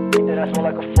 Then I smell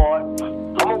like a fart.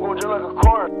 I'ma go just like a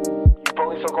court. You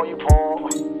police, so call you Paul.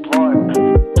 Blood.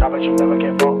 Drop it, you never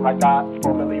get fucked like that.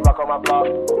 4 million rock on my block.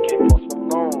 Okay, post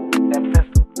alone. That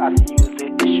pistol, I see you as the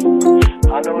issue.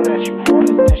 I know that you want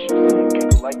his tissue, so you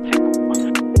giggle like tickle.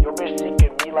 Your bitch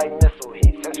seeking me like missile.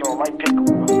 He sends her on my pickle.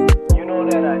 You know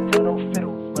that I do no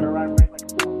fiddle, but I ride right like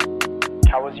a fool.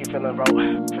 How was you feeling, bro?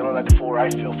 Feeling like the fool,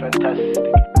 I feel fantastic.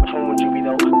 Which one would you be,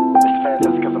 though? Mr.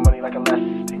 Fantastic, cause the money like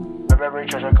elastic. Every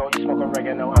treasure go, you smoking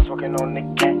oregano, I'm smoking on the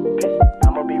cat piss.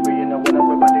 I'ma be real, you know, when I'm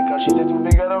with my dick, cause she did too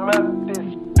big of a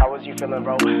Memphis. How was you feeling,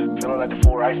 bro? Feeling like the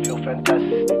fool, I feel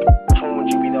fantastic. Which one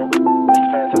would you be, though?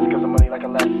 Mr. Fantastic, cause the money like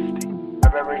elastic.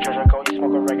 Every treasure go, you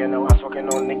smoking oregano, I'm smoking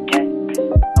on the cat piss.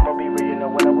 I'ma be real, you know,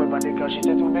 when I'm with my dick, cause she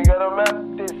did too big of a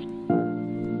Memphis.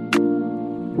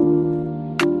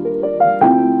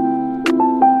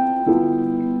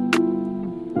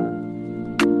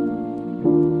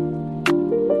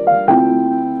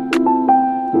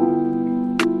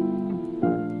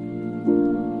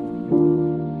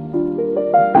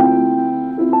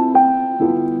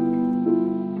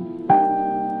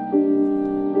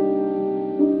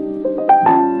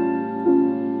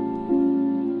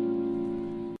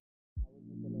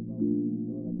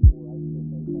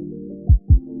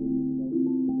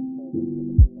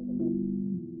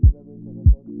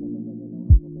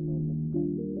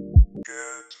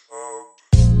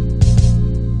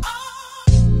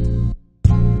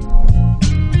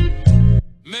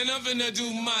 Man, I'm finna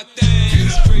do my thing.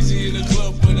 It's crazy in the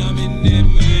club when I'm in there,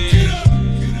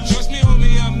 man. Trust me,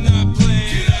 homie, I'm not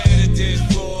playing. I had a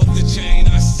dance floor off the chain.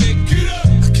 I said, get up.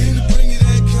 I came to bring you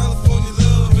that California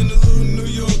love and the little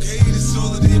New York hate. It's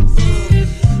all of the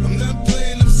above. I'm not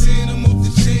playing, I'm saying I'm off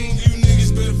the chain. You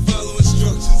niggas better follow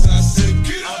instructions. I said,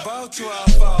 get up. I bow to our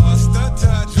foul. I start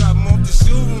to drop them off the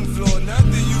showroom floor, not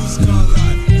the used car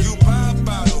lot. You buy a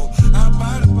bottle, I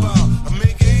buy the bottle. I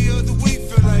make any other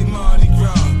week feel like Mardi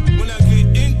Gras.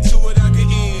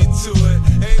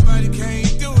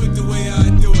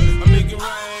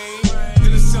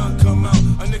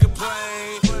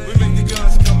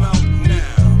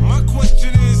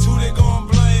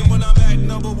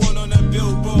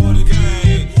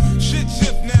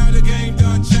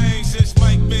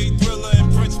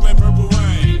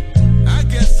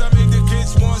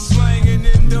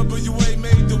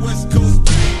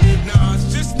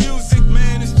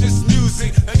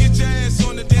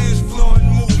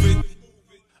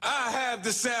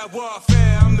 Sad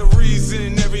warfare, I'm the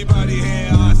reason everybody here.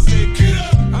 I say, get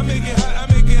up. I make it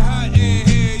hot in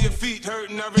here. Your feet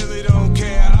hurting, I really don't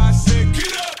care. I say,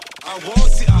 get up. I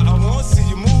won't see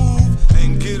you move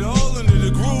and get all into the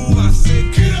groove. I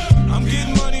say, get up. I'm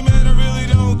getting money, man, I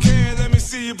really don't care. Let me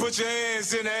see you put your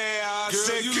hands in the air. I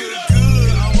say, you get up. Good.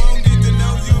 I won't get to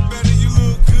know you better. You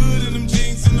look good in them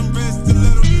jeans and them breasts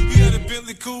stiletto. You got a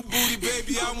Bentley cool booty,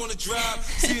 baby. I wanna drive.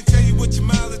 See and tell you what your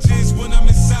mileage is when I'm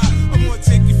inside. I'm gonna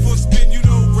take you for a spin, you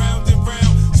know, round and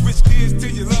round. Switch gears till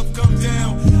your love come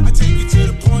down. I take you to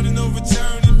the point of no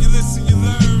return. If you listen, you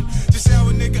learn just how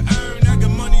a nigga earn. I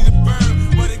got money to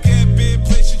burn. But a gap big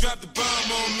place, you drop the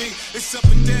bomb on me. It's up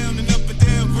and down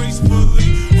gracefully.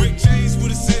 Rick James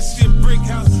would've said shit, brick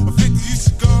house. A 50 used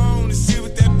to go on and see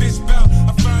what that bitch bout.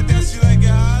 I find out she like it,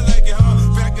 I like it,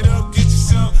 huh? Back it up, get you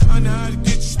some. I know how to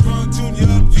get you sprung, tune you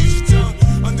up, use your tongue.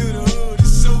 Under the hood,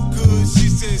 it's so good. She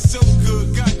said so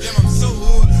good. Goddamn, I'm so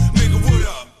hood. Nigga, what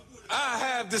up? I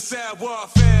have the sad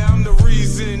warfare. I'm the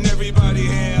reason everybody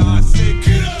here. I say,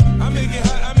 get up. I make it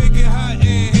hot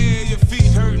in here. Your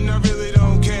feet hurting, I really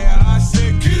don't care. I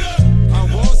say, get up. I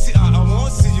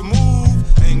won't see you move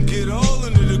and get all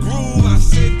into the groove. I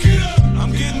say, get up.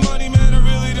 I'm getting money, man, I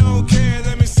really don't care.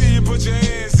 Let me see you put your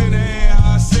hands in the air.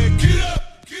 I say, get up,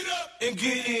 and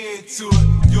get into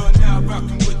it. You're now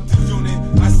rocking with the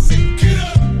unit. I say, get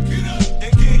up,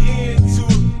 and get into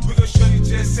it. We gon' show you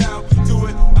just how we do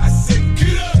it. I say,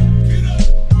 get up,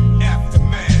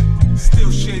 aftermath,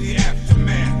 still shady.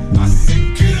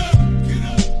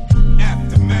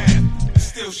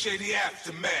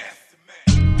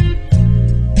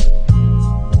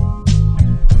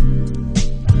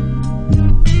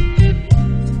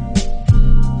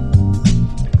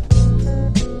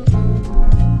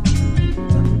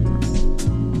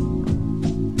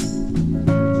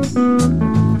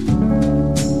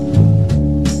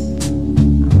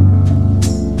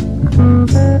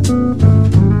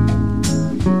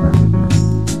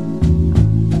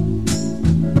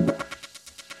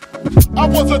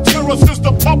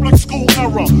 the public school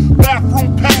era.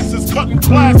 Bathroom passes, cutting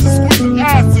classes, squeezing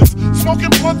asses. Smoking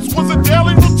blunts was a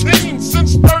daily routine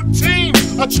since 13.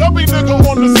 A chubby nigga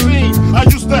on the scene. I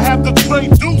used to have the tray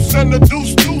deuce and the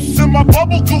deuce in my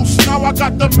bubble goose. Now I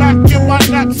got the Mac in my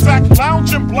knapsack,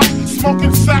 lounging black,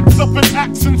 smoking sacks up in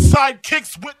axe and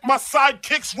sidekicks with my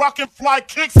sidekicks, rocking fly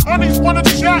kicks. Honeys wanna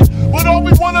chat, but all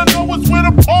we wanna know is where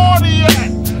the party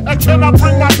at. And can I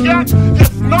bring my gat?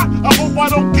 If not, I hope I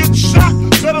don't get shot.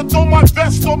 Better throw my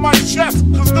vest on my chest,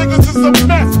 cause niggas is a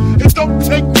mess. It don't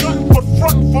take nothing but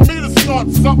frontin' for me to start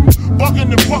something.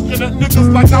 Bugging and bucking at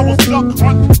niggas like I was duck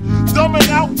hunting. Dumbing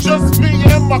out just me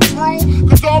and my crew,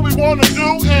 cause all we wanna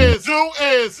do is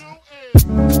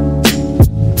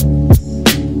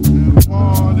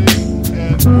party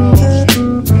and bullshit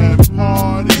and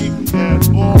party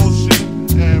and bullshit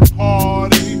and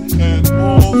party and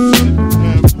bullshit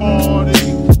and party.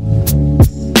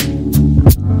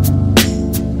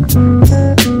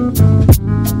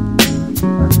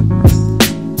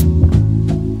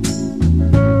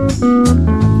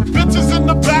 Bitches in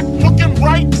the back looking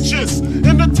righteous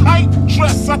in the tight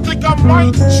dress. I think I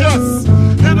might just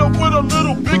hit her with a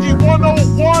little Biggie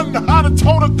 101, how to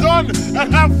tote a gun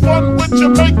and have fun with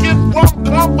Jamaican rum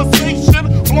conversation.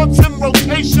 Blunts in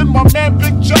rotation, my man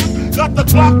Big John got the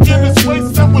Glock in his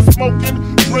waist and we're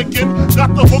smoking, drinking.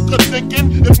 Got the hooker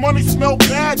thinking, if money smell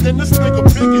bad, then this nigga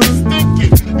big and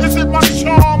stinking. Is it my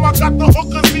charm? I got the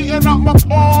hookers eating out my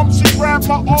palm. She grabbed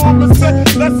my arm and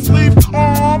said, let's leave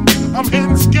calm. I'm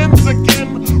hitting skins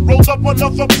again. Rolled up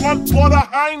another blunt, bought a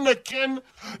Heineken.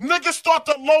 Niggas start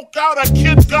to loke out, a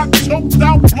kid got choked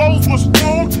out, blows was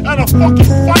thrown, and a fucking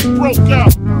fight broke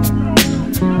out.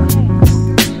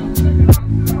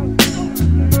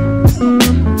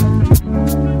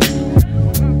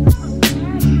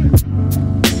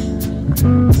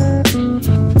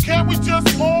 Can't we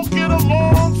just all get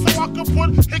along so I can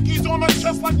put hickeys on her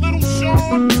chest like little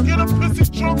Sean? Get a pissy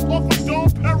drunk off a Dom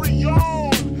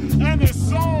Perignon, and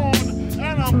it's on,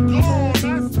 and I'm gone,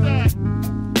 that's that.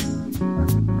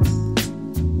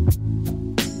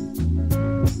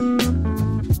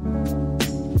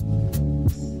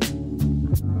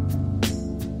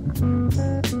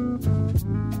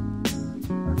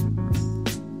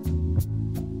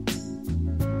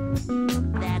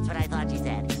 That's what I thought you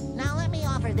said. Now let me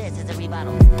offer this as a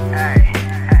rebuttal. Hey,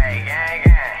 hey, gang,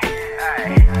 gang.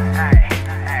 Hey, hey,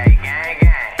 hey, gang,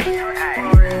 gang. Hey, hey,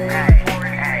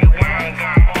 hey, gang,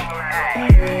 gang.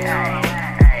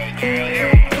 Hey, gang,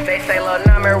 gang. They say, lil'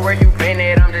 number, where you been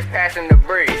at? I'm just passing the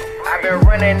breeze. I've been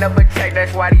running up a check,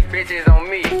 that's why these bitches on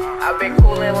me. I've been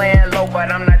cool and laying low,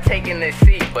 but I'm not taking the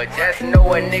seat. But just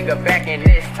know a nigga back in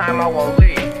this time I won't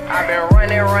leave. I've been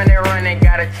running,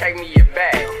 gotta check me your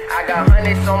bag. I got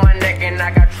hundreds on my neck and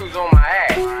I got trues on my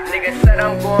ass. Nigga said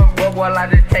I'm going broke while I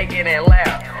just take it and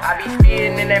laugh. I be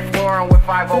speeding in that foreign with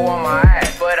 5-0 on my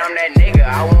ass. But I'm that nigga,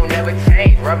 I won't never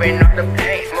change. Rubbing off the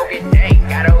paint, smoking dank.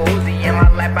 Got a Uzi in my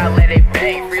lap, I let it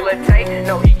bang. Free latte,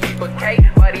 no he keep a cake,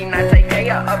 but he not take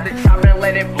care up the chop and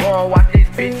let it blow and watch this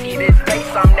bitch eat his face.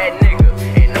 I'm that nigga,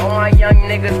 and all my young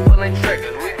niggas pulling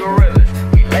triggers. We gorillas,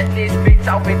 we let this bitch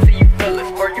off until you feel us.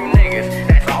 For you niggas,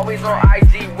 that's always on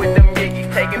IG with them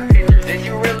yiggies taking pictures. Is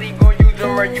you really gon' use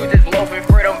them or you just loafing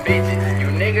for them bitches? You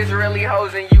niggas really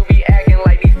hoes and you be acting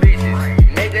like these bitches. You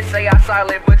niggas say I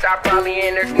solid, but y'all probably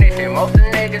in there snitching. Most of the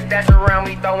niggas that's around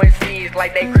me throwing seeds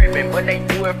like they crippin', but they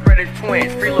do it for the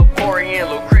twins. Free Lil Corey and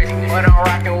Lil Chris. But I'm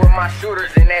rockin' with my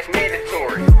shooters and that's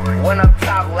mandatory. When I'm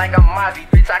top like I'm Mozzie,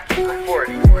 bitch, I keep a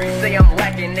 40. You say I'm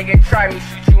lacking, nigga, try me,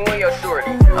 shoot you and your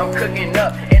shorty. I'm cooking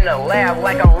up in the lab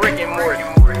like I'm Rick and Morty.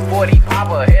 40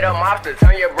 popper, hit a mobster,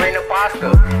 turn your brain to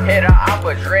pasta. Hit a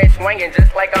opera, dread swinging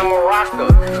just like I'm a roster.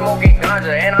 Smoking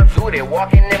ganja and I'm zooted,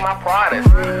 walking in my Pradas.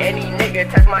 Any nigga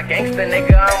touch my gangster,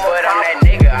 nigga, but I'm that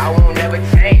nigga, I won't never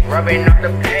change. Rubbing off the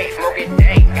paint, smoking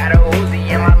dank. Got a Uzi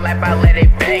in my lap, I let it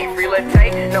bang. Free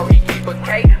latte, no he keep a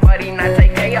cake, but he not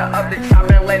take care of the chop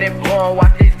and let it blow and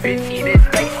watch this bitch eat his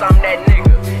face. I'm that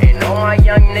nigga, and all my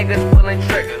young niggas pulling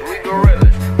triggers. We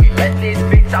gorillas, we let this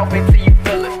bitch off until you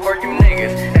feel us. For you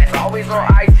niggas, that's always on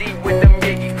IG with them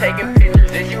yiggies taking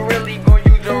pictures. Is you really gon'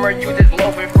 use them or you just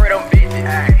loafing for them bitches?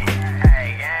 Hey,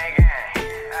 hey, gang, gang.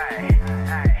 Hey,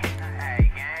 hey,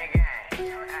 hey, gang, gang. You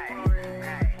know what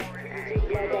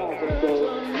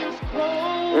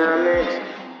I mean?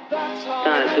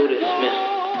 Time to do this, man.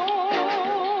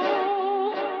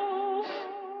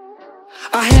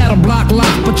 I had a block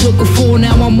locked, but took a fall,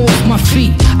 now I'm off my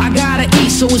feet. I gotta eat,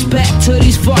 so it's back to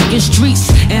these fucking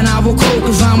streets. And I will cold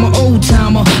cause I'm an old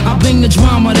timer. I've been bring the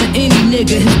drama to any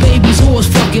nigga. His baby's horse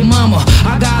fucking mama.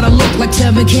 I gotta look like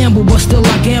Tevin Campbell, but still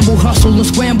I gamble, hustle and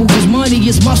scramble, cause money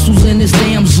is muscles in this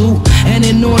damn zoo. And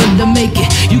in order to make it,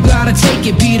 you gotta take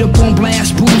it. Beat up on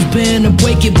blast, bruise, bend and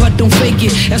break it, but don't fake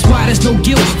it. That's why there's no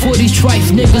guilt for these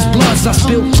trife niggas' bloods I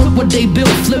spilled. Took what they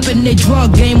built, flipping their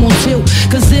drug game on tilt.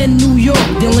 Cause in New York,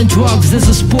 dealing drugs is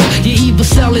a sport. You either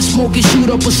sell it, smoke it, shoot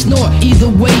up or snort. Either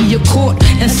way you're caught.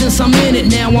 And since I'm in it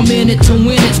now, I'm in it to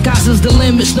win it. Sky's is the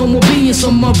limits, no more being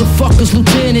some motherfuckers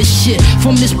lieutenant shit.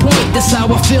 From this point, that's how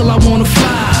I feel I wanna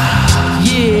fly.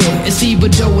 Yeah, it's either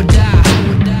do or die.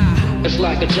 It's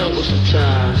like a jungle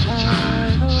sometimes.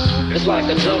 It's like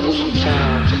a jungle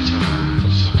sometimes.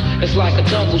 It's like a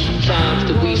jungle sometimes.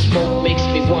 The weed smoke makes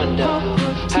me wonder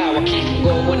how I keep from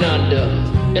going under.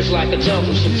 It's like a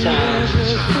jungle sometimes.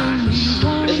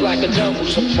 It's like a jungle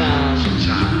sometimes.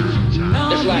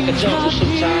 It's like a jungle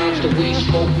sometimes. The weed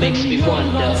smoke makes me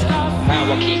wonder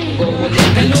how I keep from going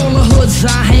under. And all the hoods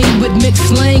I hang with mixed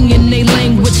slang in they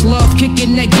language. Love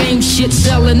kicking that game shit,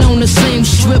 selling on the same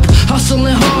strip.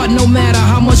 Hustling hard no matter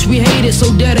how much we hate it.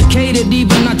 So dedicated,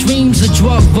 even our dreams are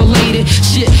drug related.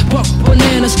 Shit, buck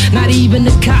bananas, not even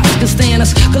the cops can stand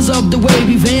us. Cause of the way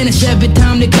we vanish every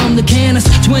time they come to can us.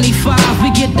 25,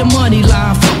 we get the money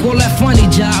live. Fuck all that funny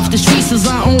jobs. The streets is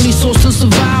our only source to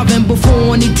survive. And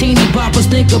before any teeny boppers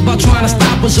think about trying to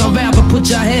stop us, I'd rather put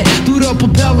your head through the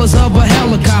propellers of a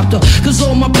helicopter. Cause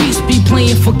all my beats be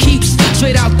playing for keeps.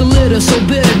 Straight out the litter, so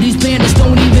bitter. These bandits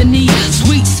don't even need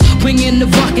sweets. Bring in the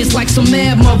buckets like some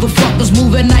mad motherfuckers.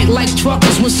 Move at night like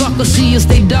truckers. When suckers see us,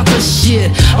 they duck us.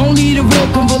 Shit, only the real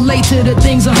can relate to the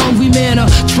things a hungry man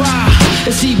try.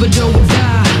 It's either do or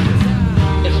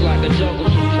die. It's like a jungle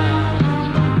sometimes.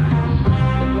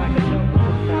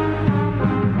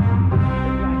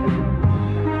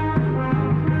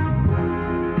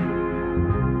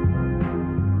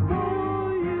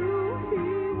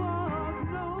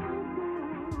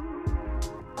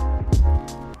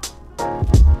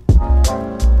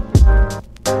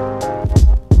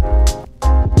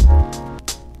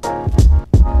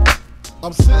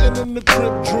 I'm sitting in the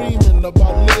crib dreaming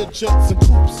about Learjets and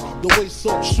coops, the way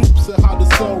soap shoots and how to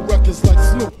sell records like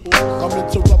Snoop. I'm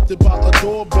interrupted by a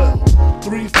doorbell,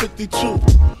 3:52.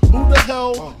 Who the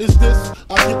hell is this?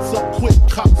 I gets up quick,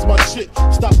 cocks my shit,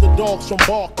 stop the dogs from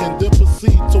barking, then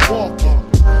proceed to walking.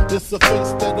 It's a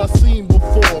face that I seen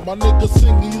before. My nigga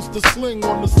Sing, he used to sling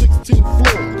on the 16th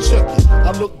floor. Check it,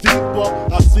 I look deeper,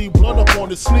 I see blood up on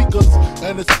his sneakers,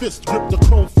 and his fist grip the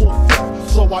chrome 4/5.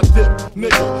 So I dip,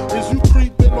 nigga, is you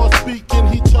creeping or speaking?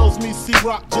 He tells me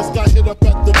C-Rock just got hit up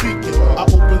at the beacon. I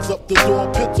opens up the door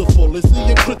pitiful. Is he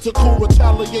in critical?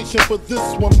 Retaliation for this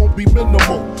one won't be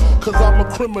minimal. Cause I'm a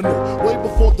criminal, way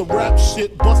before the rap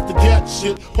shit, bust the gat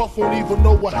shit. Puff won't even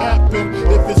know what happened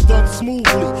if it's done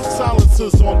smoothly.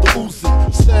 Silencers on the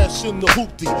Uzi, stash in the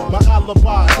hoopty. My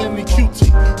alibi, any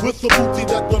cutie, with a booty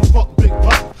that done fuck Big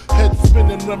Pop. Head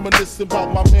spinning, reminiscing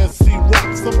about my man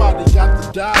C-Rock. Somebody got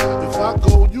to die. If I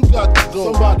go, you got to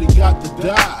go. Somebody got to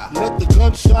die. Let the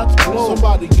gunshots blow.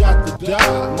 Somebody got to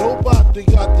die. Nobody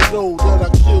got to know that I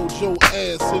killed your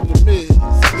ass in the mid.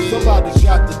 Somebody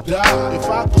got to die. If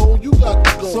I go, you got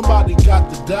to go. Somebody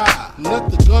got to die. Let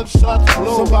the gunshots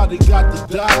blow. Somebody got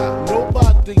to die.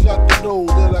 Nobody got to know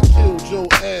that I killed your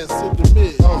ass in the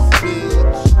mid.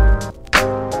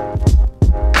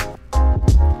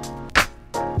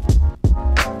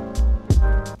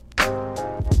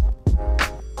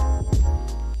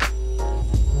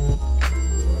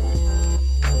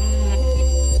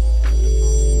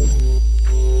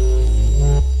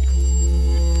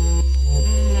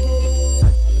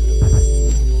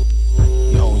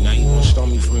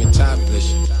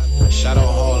 Bitch. Shout out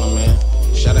Harlem, man.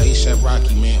 Shout out A$AP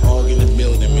Rocky, man. All in the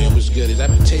building, man. What's good? Is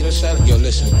that potato salad? Yo,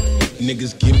 listen.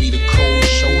 Niggas give me the cold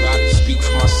shoulder. I can speak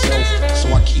for myself.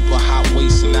 So I keep a hot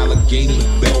waist and alligator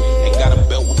the belt. Ain't got a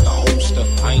belt with the holster.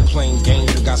 I ain't playing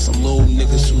games. I got some little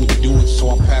niggas who would do it.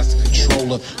 So I pass the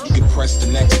controller. You can press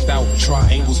the next out.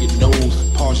 Triangles your nose.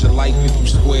 Pause your life if you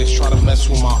squares. Try to mess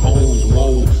with my O's.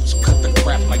 Whoa. So cut the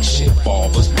crap like shit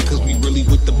ballers. Cause we really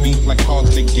with the beef like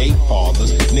hogs they gay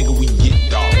fathers. Nigga, we get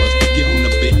dollars. Give them the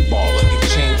big baller. Get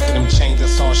change for them chains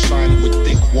that's all shiny with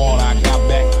thick water. I got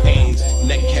back pains.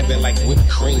 Neck heavy like whipped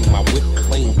cream. I whip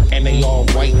clean. And they all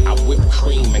white. I whip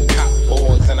cream. And cop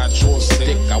boards and I draw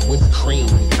stick. I whip cream.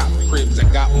 Cop cribs. I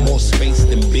got more space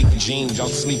than big jeans. Y'all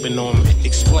sleeping on me.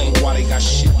 Explain why they got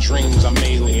shit dreams. I'm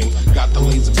alien. Got the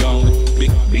laser gun with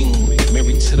big beam.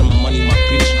 Married to the money. My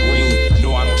bitch green.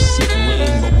 No, I don't sit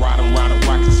lean. But riding around the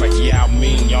rockets like yeah, I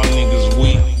mean. Y'all niggas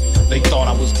weak. They thought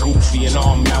I was goofy and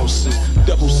all mouses.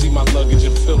 Double C my luggage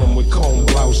and fill them with comb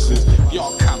blouses.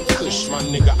 Y'all cop Stylish, my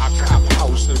nigga, I cop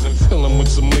houses and fill them with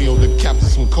some meal to capture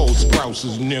some cold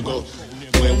sprouses, nigga.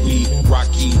 Where we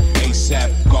Rocky,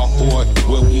 ASAP, Garboard,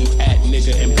 where we at,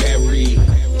 nigga, in Paris.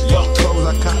 Fuck clothes,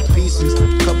 I cop pieces.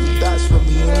 Couple dots for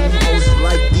me, and them hoes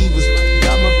like divas.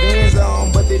 Got my Vans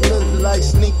on, but they look like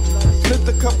sneakers. Flipped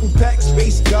a couple packs,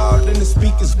 space guard in the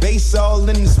speakers. Bass all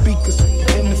in the speakers.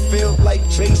 In the field like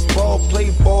baseball,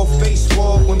 play ball, face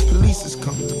wall when police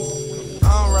come.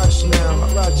 I don't ride Chanel,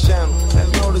 I ride Channel.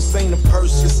 And no, this ain't a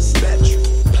purse, it's a statue.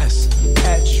 Bless,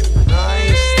 at you. Now I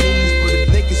ain't sneeze, but if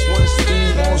niggas wanna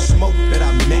steam on smoke, that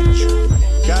I match you.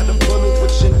 Got a bullet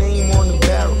with your name on the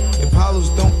barrel. If hollows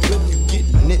don't flip, you get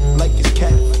nipped like it's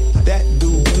cat. That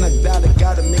dude, when I die, I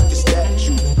gotta make a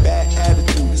statue. Bad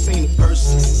attitude, this ain't a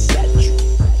purse, it's a statue.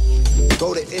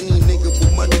 Go to any nigga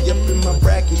with money up in my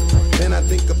bracket. Then I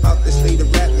think about the state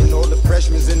of rapping. All the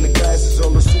freshmen in the classes, all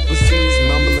the super C's,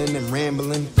 mumbling and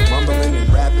rambling, mumbling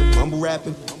and rapping, mumble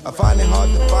rapping. I find it hard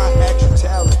to find actual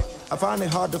talent. I find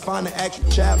it hard to find an actual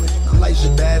challenge. I'm like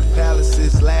Shabbat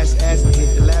Palaces, last acid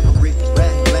hit, elaborate,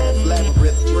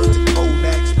 labyrinth, words of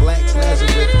Kodaks, blacks,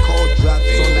 Lazarus, cold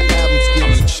drops on the album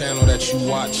skills. I'm the channel that you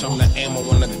watch, I'm the ammo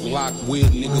on the Glock.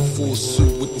 Weird nigga full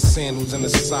suit with the sandals and the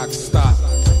socks stock.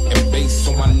 And bass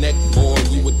on my neck, boy,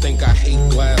 you would think I hate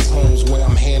glass homes where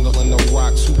I'm handling the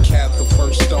rocks. Who capped the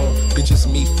first stone? Bitch, it's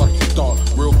me, fuck you thought.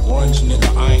 Real grunge,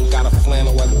 nigga, I ain't got a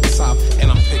flannel at the top. And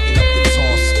I'm picking up the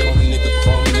toss. Still nigga,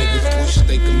 phone niggas wish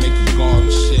they could make a garden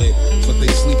shed. But they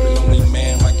sleeping on me,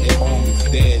 man, like they home is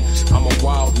dead. I'm a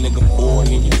wild nigga, born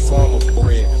in your form of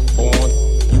bread. Born,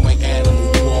 you ain't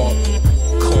animal, born.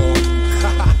 Corn.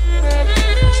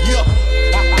 Yeah.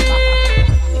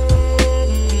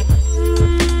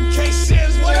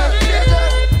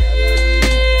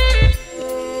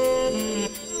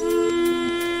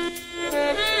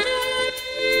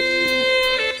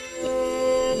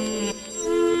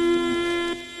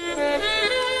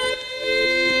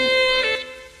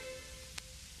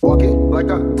 Walk it like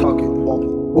I talk it.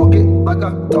 Walk it like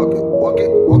I talk it. Walk it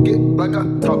like I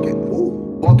talk it.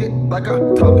 Walk it like I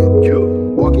talk it.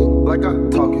 Walk it like I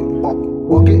talk it.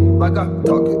 Walk it like I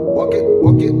talk it. Walk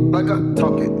it like I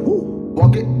talk it.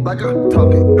 Walk it like I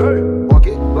talk it. Walk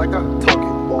it like I talk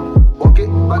it. Walk it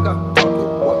like I talk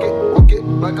it. Walk it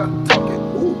like I talk it.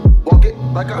 Walk it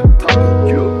like I talk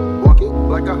it. Walk it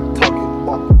like I talk it.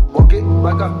 Walk it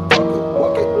like I talk it.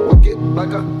 Walk it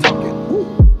like I talk it.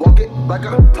 Walk it like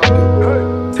I talk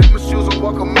it. Take my shoes and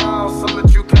walk a mile, something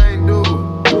that you can't do.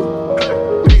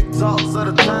 Big talks of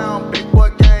the town, big boy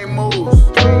gang moves.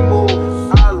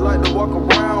 I like to walk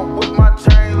around with my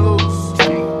chain loose.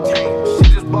 She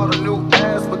just bought a new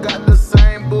ass, but got the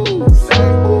same boobs.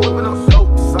 Whipping up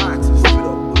dope scientists.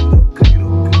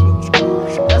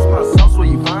 That's my sauce where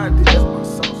you find it. That's my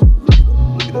sauce.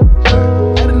 Look it up.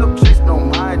 Adding up chicks, no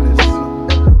minus.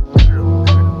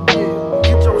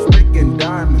 Get your respect in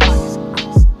diamonds.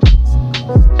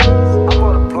 I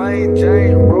bought a plain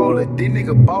Jane, roll it. These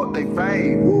niggas bought they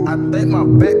fame. I think my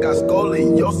back got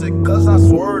scoliosis, cause I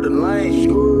swerved the lane.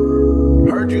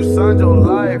 Heard you signed your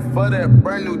life for that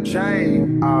brand new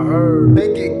chain. I heard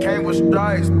think it came with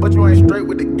stripes, but you ain't straight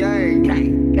with the game.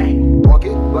 Walk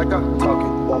it like I talk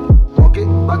it. Walk it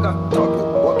like I talk it.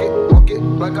 Walk it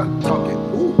like I talk it.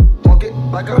 Walk it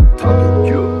like I talk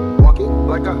it. Walk it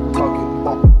like I talk it.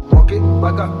 Walk it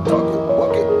like I talk it.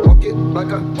 Walk it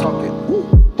like I talk it.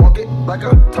 Walk it like I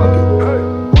talk it.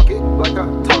 Walk it like I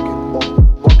talk it.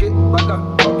 Walk it like I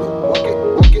talk it.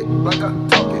 Walk it like I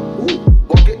talk it.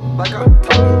 Walk it like I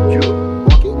talk it.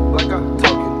 Walk it like I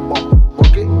talk it.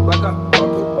 Walk it like I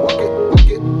talk it. Walk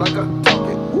it like I talk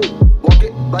it. Walk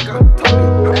it like I talk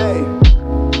it. Hey,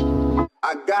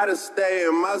 I gotta stay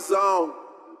in my zone.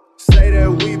 Say that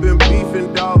we been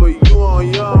beefing, dog, but you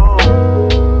on your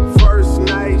own. First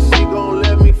night, she gon'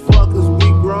 let me fuck cause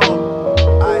we grown.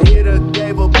 I hit her,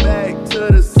 gave her back to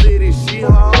the city, she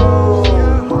home.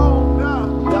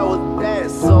 That was that,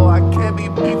 so I can't be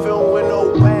beefing with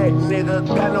no whack nigga.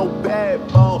 Got no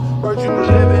backbone. Heard you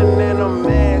living in a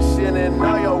mansion and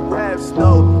all your raps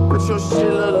though. But your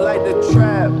shit look like the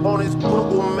trap on his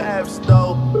Google Maps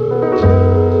though.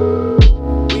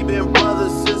 We been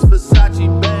brothers since Versace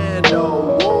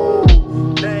Bando. Whoa,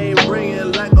 name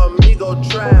ringing like a Migos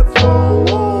trap phone.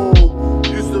 Whoa,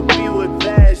 used to be with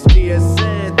Vashti at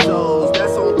Santos.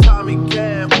 That's on Tommy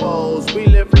Campos. We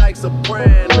live like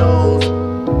Sopranos.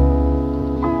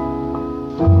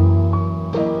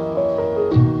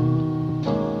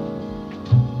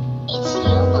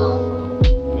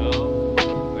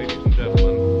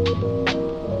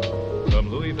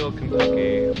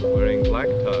 Kentucky, wearing black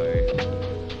tie,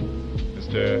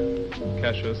 Mr.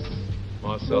 Cassius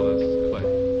Marcellus Clay.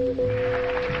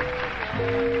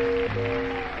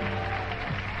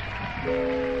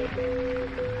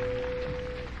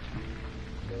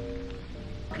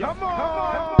 To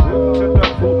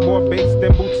the fruit, more bass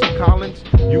than Bootsy Collins.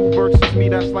 You versus me,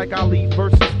 that's like Ali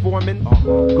versus Foreman.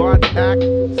 Guards act,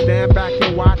 stand back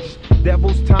and watch.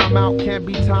 Devil's timeout, can't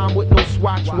be timed with no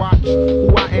swatch. Watch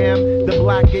who I am, the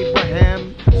Black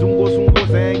Abraham. Zungo Zungo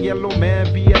Zang, Yellow Man,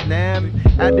 Vietnam.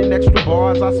 Adding extra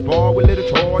bars, I spar with little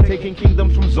chore. Taking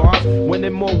kingdoms from czars,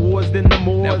 winning more wars than the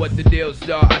Moors. Now what the deal,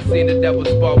 star? I seen the devil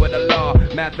spar with the law.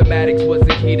 Mathematics was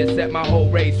the key to set my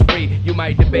whole race free. You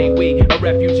might debate we, a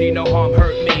refugee, no harm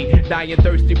hurt me. Dying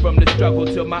thirsty from the struggle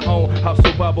to my own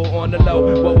hustle bubble on the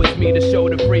low. What was me to show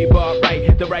the free bar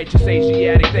right? The righteous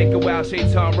Asiatic thinking while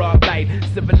Shaitan rob light.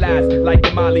 Civilized like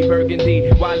the Molly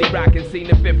Burgundy. Wally rockin', seen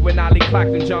the fifth when Ali clocked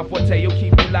and John Forte, you'll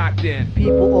keep you locked in.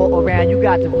 People all around, you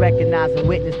got to recognize and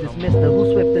witness this mister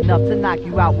who's swift enough to knock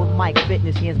you out with mic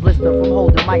fitness. Hands blister from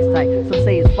holding mics tight. Some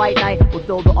say it's fight night, we'll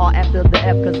throw the R after the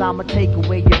F, cause I'ma take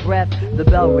away your breath. The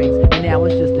bell rings, and now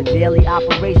it's just a daily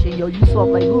operation. Yo, you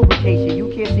soft like lubrication, you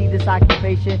can't see this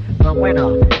occupation. The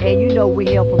winner, and you know we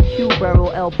hail from Q, Burrow,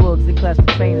 L. Brooks, and Cluster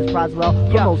Trainers, Proswell.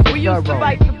 Yo, we used to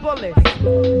bite the bullets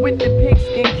with the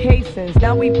pigskin casings.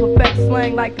 Now we perfect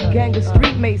slang like a gang of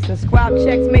street masons. Scribe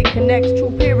checks, make connects,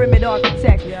 true pyramid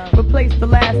architects. Replace the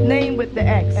last name with the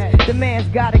X. The man's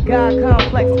got a God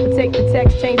complex, but take the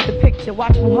text, change the picture.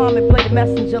 Watch Muhammad play the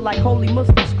messenger like holy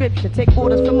Muslim scripture. Take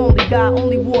orders from only God,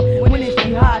 only war. When it's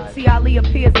jihad, see Ali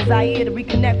appears as I hear to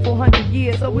reconnect 400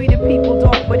 years. So we the people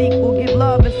dark but equal, give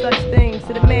love and such things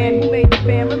to the man who made the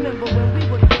fam. Remember when we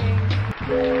were kings.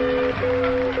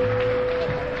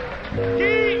 He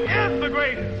is the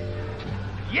greatest.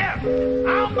 Yes,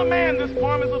 I'm the man this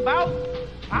poem is about.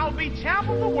 I'll be champ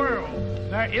of the world.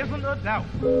 There isn't a doubt.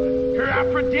 Here I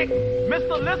predict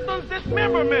Mr. Liston's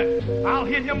dismemberment. I'll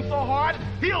hit him so hard,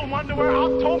 he'll wonder where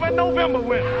October and November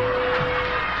went.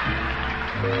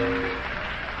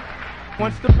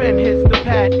 Once the pen hits the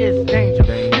pad, it's danger.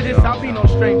 To this, I'll be no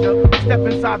stranger. Step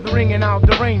inside the ring and I'll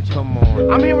derange it. Come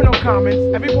on. I'm hearing no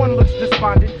comments. Everyone looks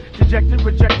despondent. Dejected,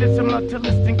 rejected, similar to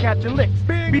listing catching licks.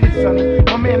 Beat it, sonny.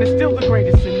 My man is still the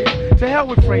greatest in this. To hell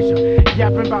with Frazier,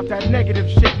 yapping about that negative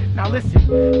shit. Now listen,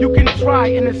 you can try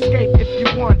and escape if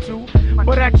you want to,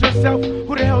 but ask yourself,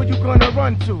 who the hell you gonna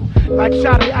run to? Like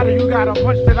Shotty Otter, you got a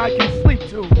punch that I can sleep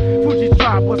to. Fuji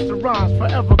tribe, what's the rhymes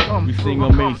forever come We true. sing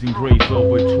Amazing Grace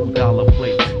over $2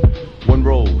 plates. One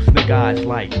roll, snake eyes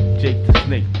like Jake the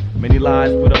Snake. Many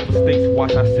lies put up for stakes,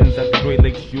 wash our sins at the Great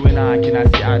Lakes. You and I cannot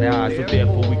see eye to eye, so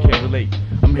therefore we can't relate.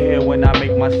 I'm here when I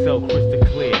make myself crystal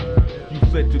clear. You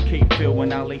fled to Cape Phil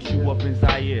when I lace you up in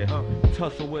Zaire.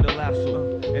 Tussle with a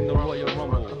lasso in the Royal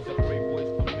Rumble. Separate boys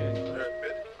from men.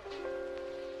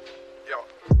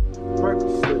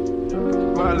 Percocet,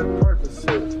 Miley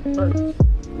Percocet,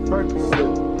 Percocet,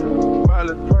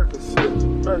 Miley Percocet,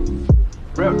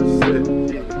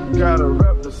 represent, gotta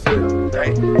represent.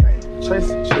 Chase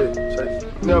a chick,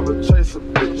 never chase a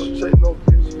bitch, chase no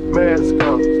bitch. Mask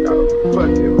on,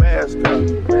 fucking mask on,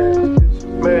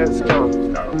 mask on,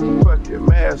 fucking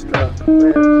mask on.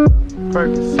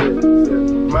 Percocet,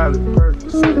 Miley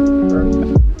Percocet,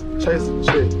 chase a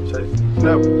chick,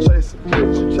 never chase a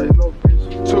bitch, chase no bitch.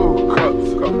 2 cups,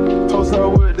 toast her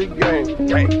with the gang,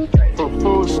 from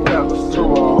food steps to a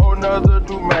whole nother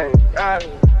domain.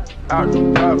 Out the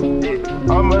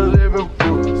bottom, I'm a living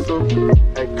proof, so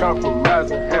ain't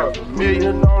compromising.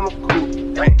 $500,000 on the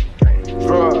coupe,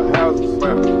 drug houses,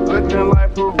 looking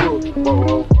like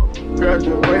Peru.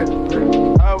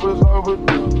 Graduated, I was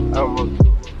overdue. I'm a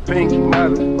pink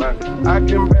Miley, I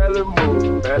can barely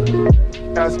move.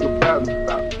 Ask about me,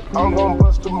 I'm gon'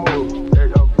 bust a move.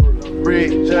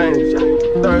 Red James,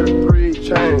 33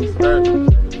 chains,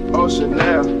 Ocean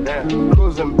Air,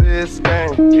 cruising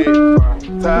Biscayne,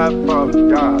 top of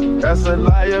God, that's a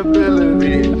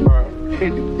liability.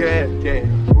 Hit the gas,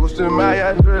 boosting my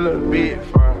adrenaline, big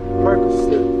fine.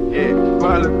 Percocet,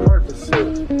 Miley Percocet,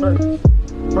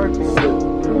 Percocet,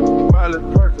 Miley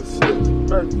Percocet,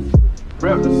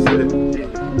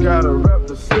 represent, gotta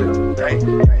represent.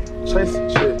 Chase a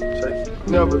chick,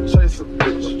 never chase a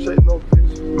bitch, chase no bitch.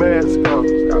 Mask on,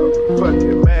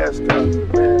 fucking mask on,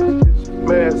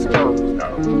 mask on,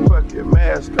 fucking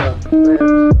mask on.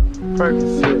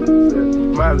 Percocet,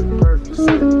 Miley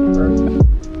Percocet,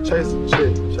 chase a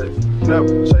chick,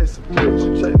 never chase a bitch,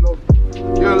 chase no bitch.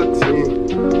 Guillotine,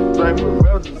 drink from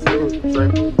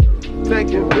melazine,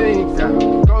 taking beans,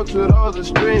 go to those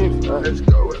extremes. Let's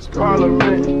go,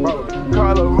 Parliament,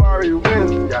 Calamari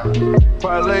wins,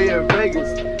 parlay in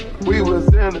Vegas. We was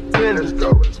in attendance,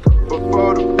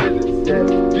 before the business,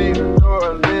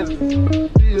 Theodore lenses,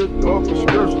 Theodore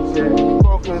prescriptions,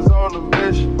 focus on the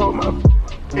mission, for my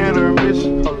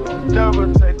intermission, never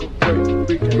take a break,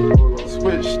 we can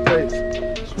switch states,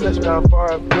 touchdown,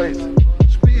 fireplace.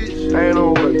 Ain't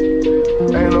no way,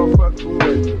 ain't no fucking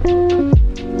way.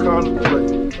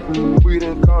 Contemplate, we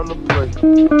didn't contemplate.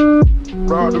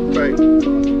 Rob the bank,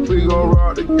 we gon'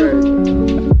 rob the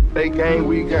game. They gang,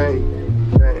 we gang,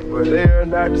 but they are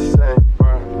not the same.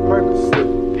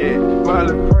 Percocet, yeah,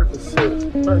 Miley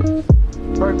Percocet,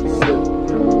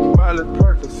 Percocet, Miley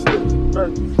Percocet,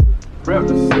 rep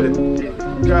the set,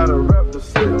 gotta rep the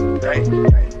set.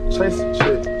 Chase a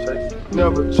chick,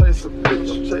 never chase a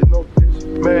bitch, chase no bitch.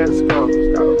 Mask on,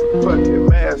 fuck it,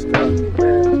 mask on,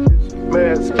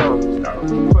 mask on,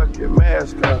 fuck it,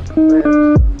 mask on,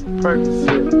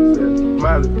 Percocet,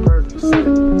 Miley Percocet,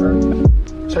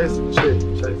 chase a chick,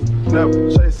 never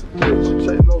chase a bitch,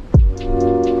 chase no bitch.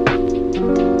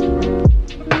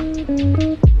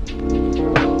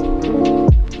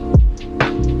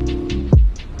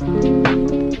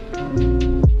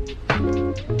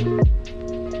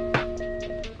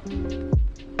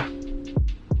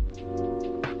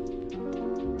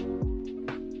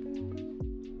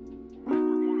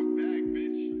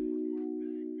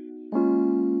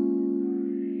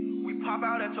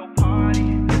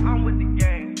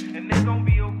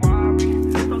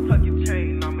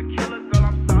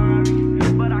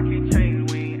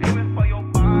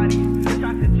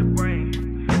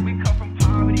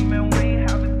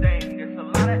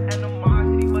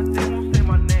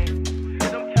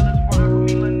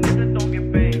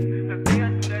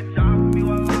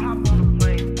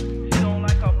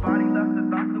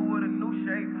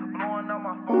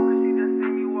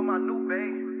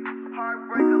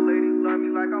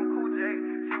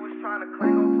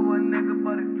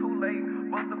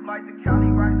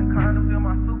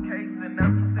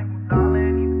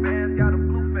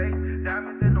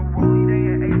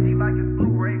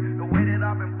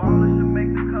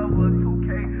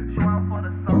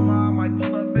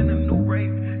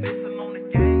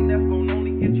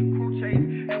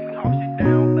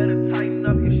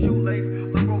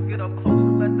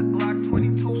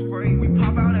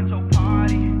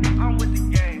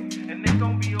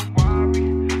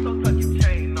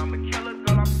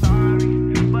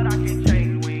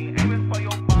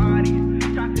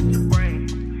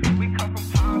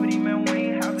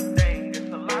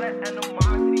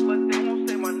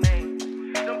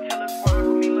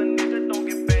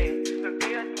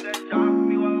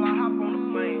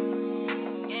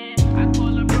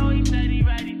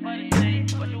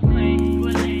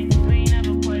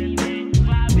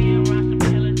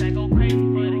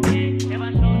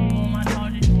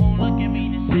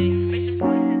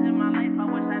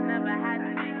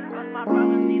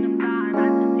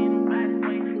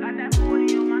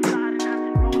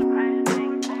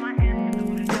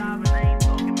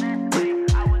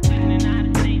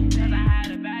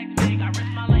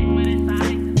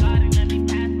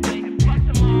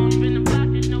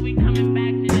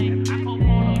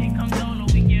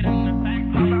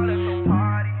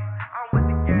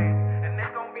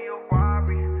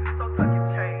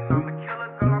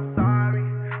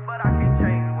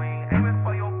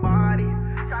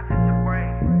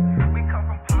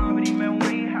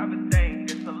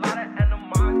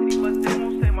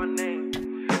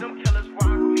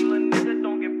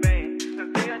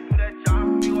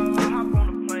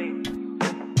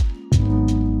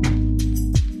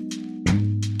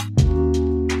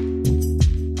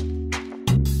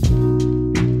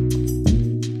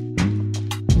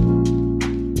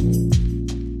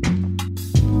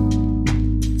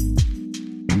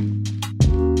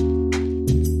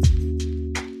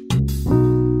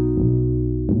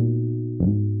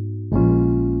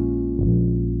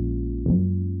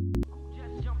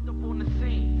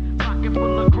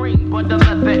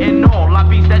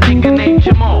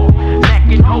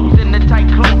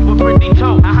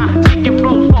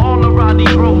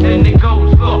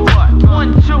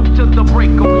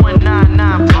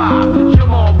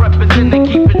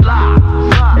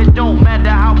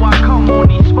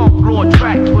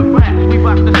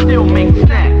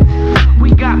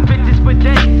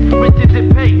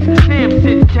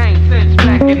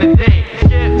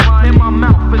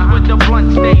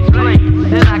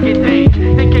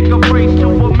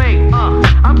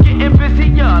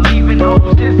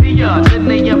 Than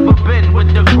they ever been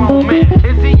with the grown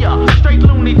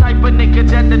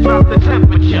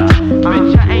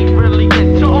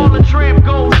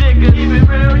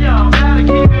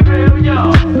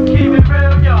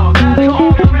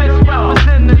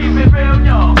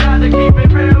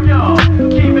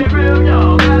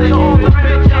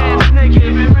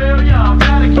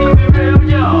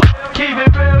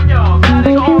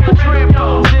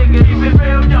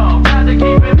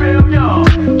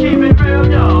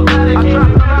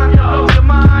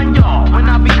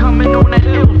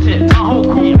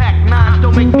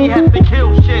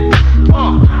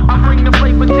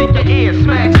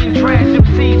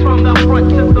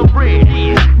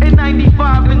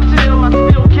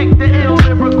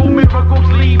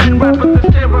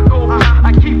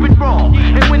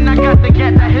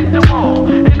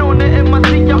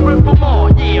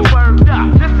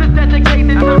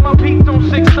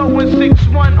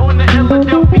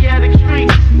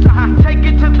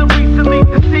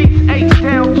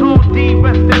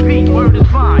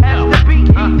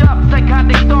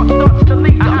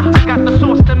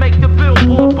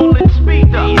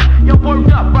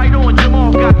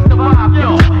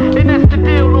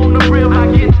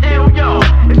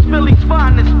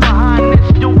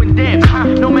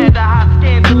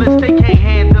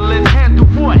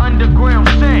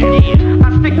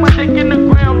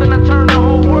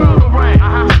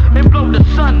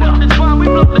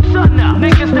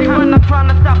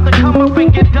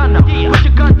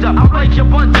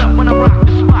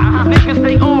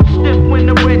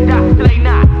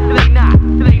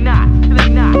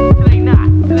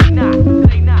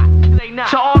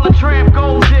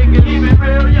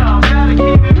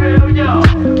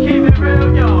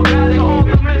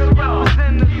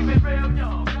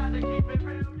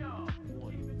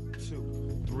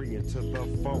 3 into the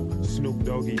 4. Snoop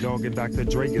Doggy Dogg and Dr.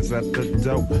 Dre is at the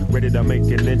door, ready to make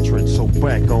an entrance, so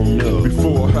back on up.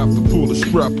 Before I have to pull the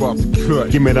strap off the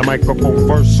cut, give me the microphone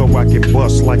first so I can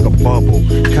bust like a bubble.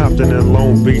 Compton and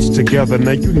Long Beach together,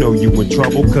 now you know you in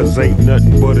trouble, cause ain't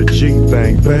nothing but a G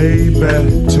thing,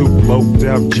 baby. Two loped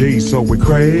out G's, so we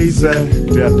crazy.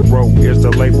 Death Row is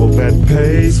the label that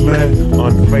pays me.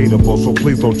 Unfadable, so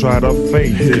please don't try to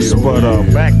fade this. But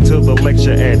back to the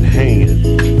lecture at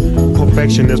hand.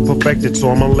 Perfection is perfected, so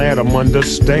I'm a lad, I'm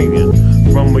understanding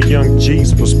from a young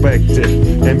G's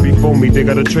perspective. And before me dig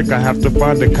out a trick, I have to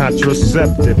find a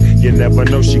contraceptive. You never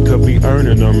know, she could be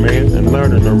earning her, man, and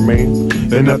learning her, man,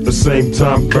 and at the same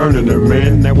time burning her,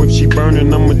 man. Now if she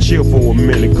burning, I'ma chill for a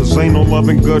minute, cause ain't no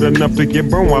loving good enough to get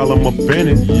burned while I'm up in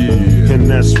it. Yeah. And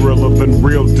that's relevant,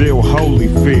 real deal,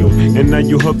 Holyfield. And now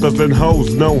you hookers and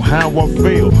hoes know how I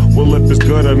feel. Well, if it's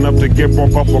good enough to get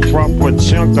broke off a proper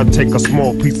chunk, I take a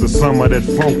small piece of some of that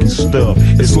funky stuff.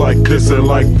 It's like this and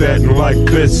like that and like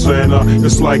this and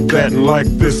it's like that and like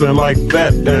this and like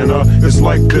that and it's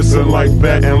like this and like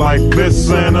that and like this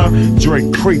and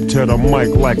Drake creep to the mic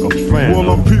like a fan.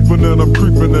 Well, I'm peeping and I'm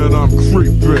creeping and I'm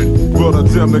creeping, but I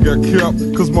damn near got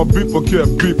kept, cause my beeper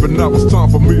kept beeping. Now it's time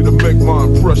for me to make my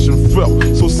impression felt.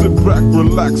 So sit back,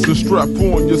 relax and strap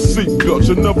on your seatbelt.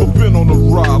 You've never been on a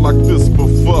ride like this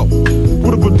before,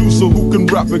 with a producer who can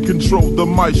rap and control the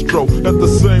maestro at the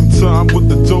same time with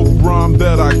the dope rhyme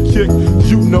that I kick.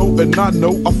 You know and I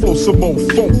know I flow some old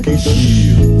funky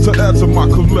shit to add to my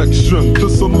collection. The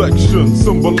selection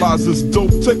symbolizes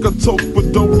dope. Take a toke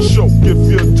but don't choke. If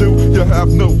you do, you have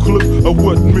no clue of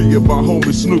what me and my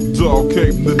homie Snoop Dogg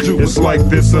came to do. It's like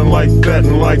this and like that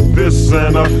and like this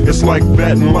and it's like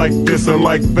that and like this and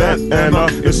like that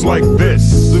and it's like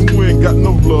this. And we ain't got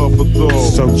no love for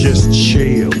those. So just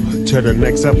chill till the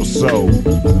next episode.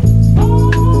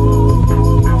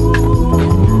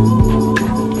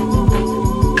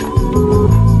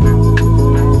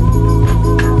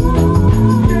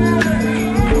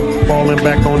 Falling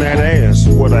back on that ass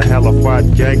with a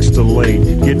hellified gangster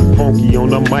lean, getting funky on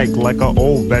the mic like an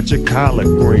old batch of collard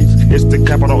greens. It's the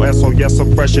capital S, oh yes,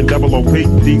 I'm fresh and double OP,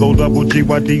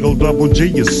 D-O-double-G-Y, D-O-double-G,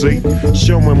 you see.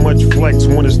 Showing much flex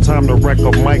when it's time to wreck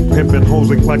a mic, pimping hoes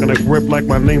and clacking a grip like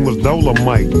my name was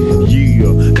Dolomite. Yeah,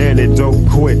 and it don't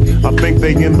quit. I think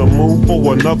they in the mood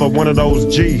for another one of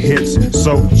those G hits.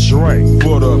 So Dre,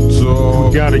 what up, dog?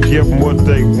 We gotta give them what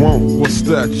they want. What's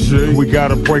that, G? We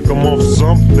gotta break them off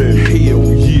something. Hell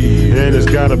yeah. And it's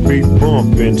gotta be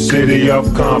bumpin', city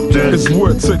of Compton. It's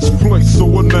where it takes place,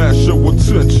 so a national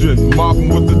attention. Mobbing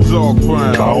with the dog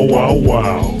pound. Bow wow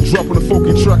wow. Dropping the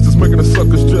funky tracks is making the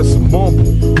suckers just mumble.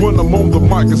 When I'm on the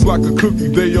mic, it's like a cookie,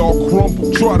 they all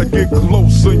crumble. Try to get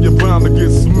close and you're bound to get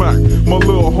smacked. My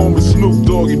little homie Snoop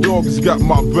Doggy Doggy's got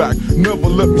my back. Never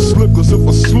let me slip, cause if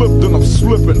I slip, then I'm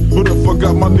slipping. But if I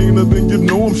got my Nina, then you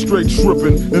know I'm straight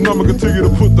tripping. And I'ma continue to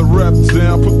put the rap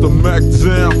down, put the Mac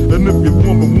down. And if your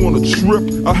woman wanna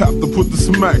trip, I have to put the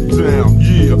smack down.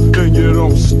 Yeah, and you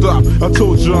don't stop. I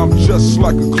told you I'm just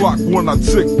like a clock when I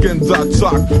tick and I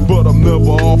talk. But I'm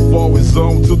never off, always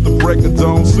on till the break of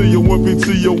dawn. See you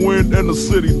win in the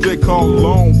city they call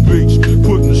Long Beach.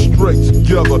 Putting it straight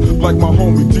together like my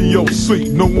homie D.O.C.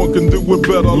 No one can do it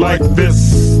better like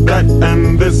this, that,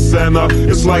 and this, and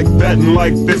it's like that, and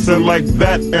like this, and like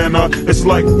that, and it's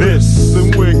like this.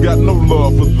 And we ain't got no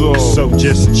love for those. So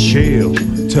just chill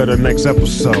till the next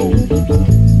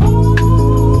episode.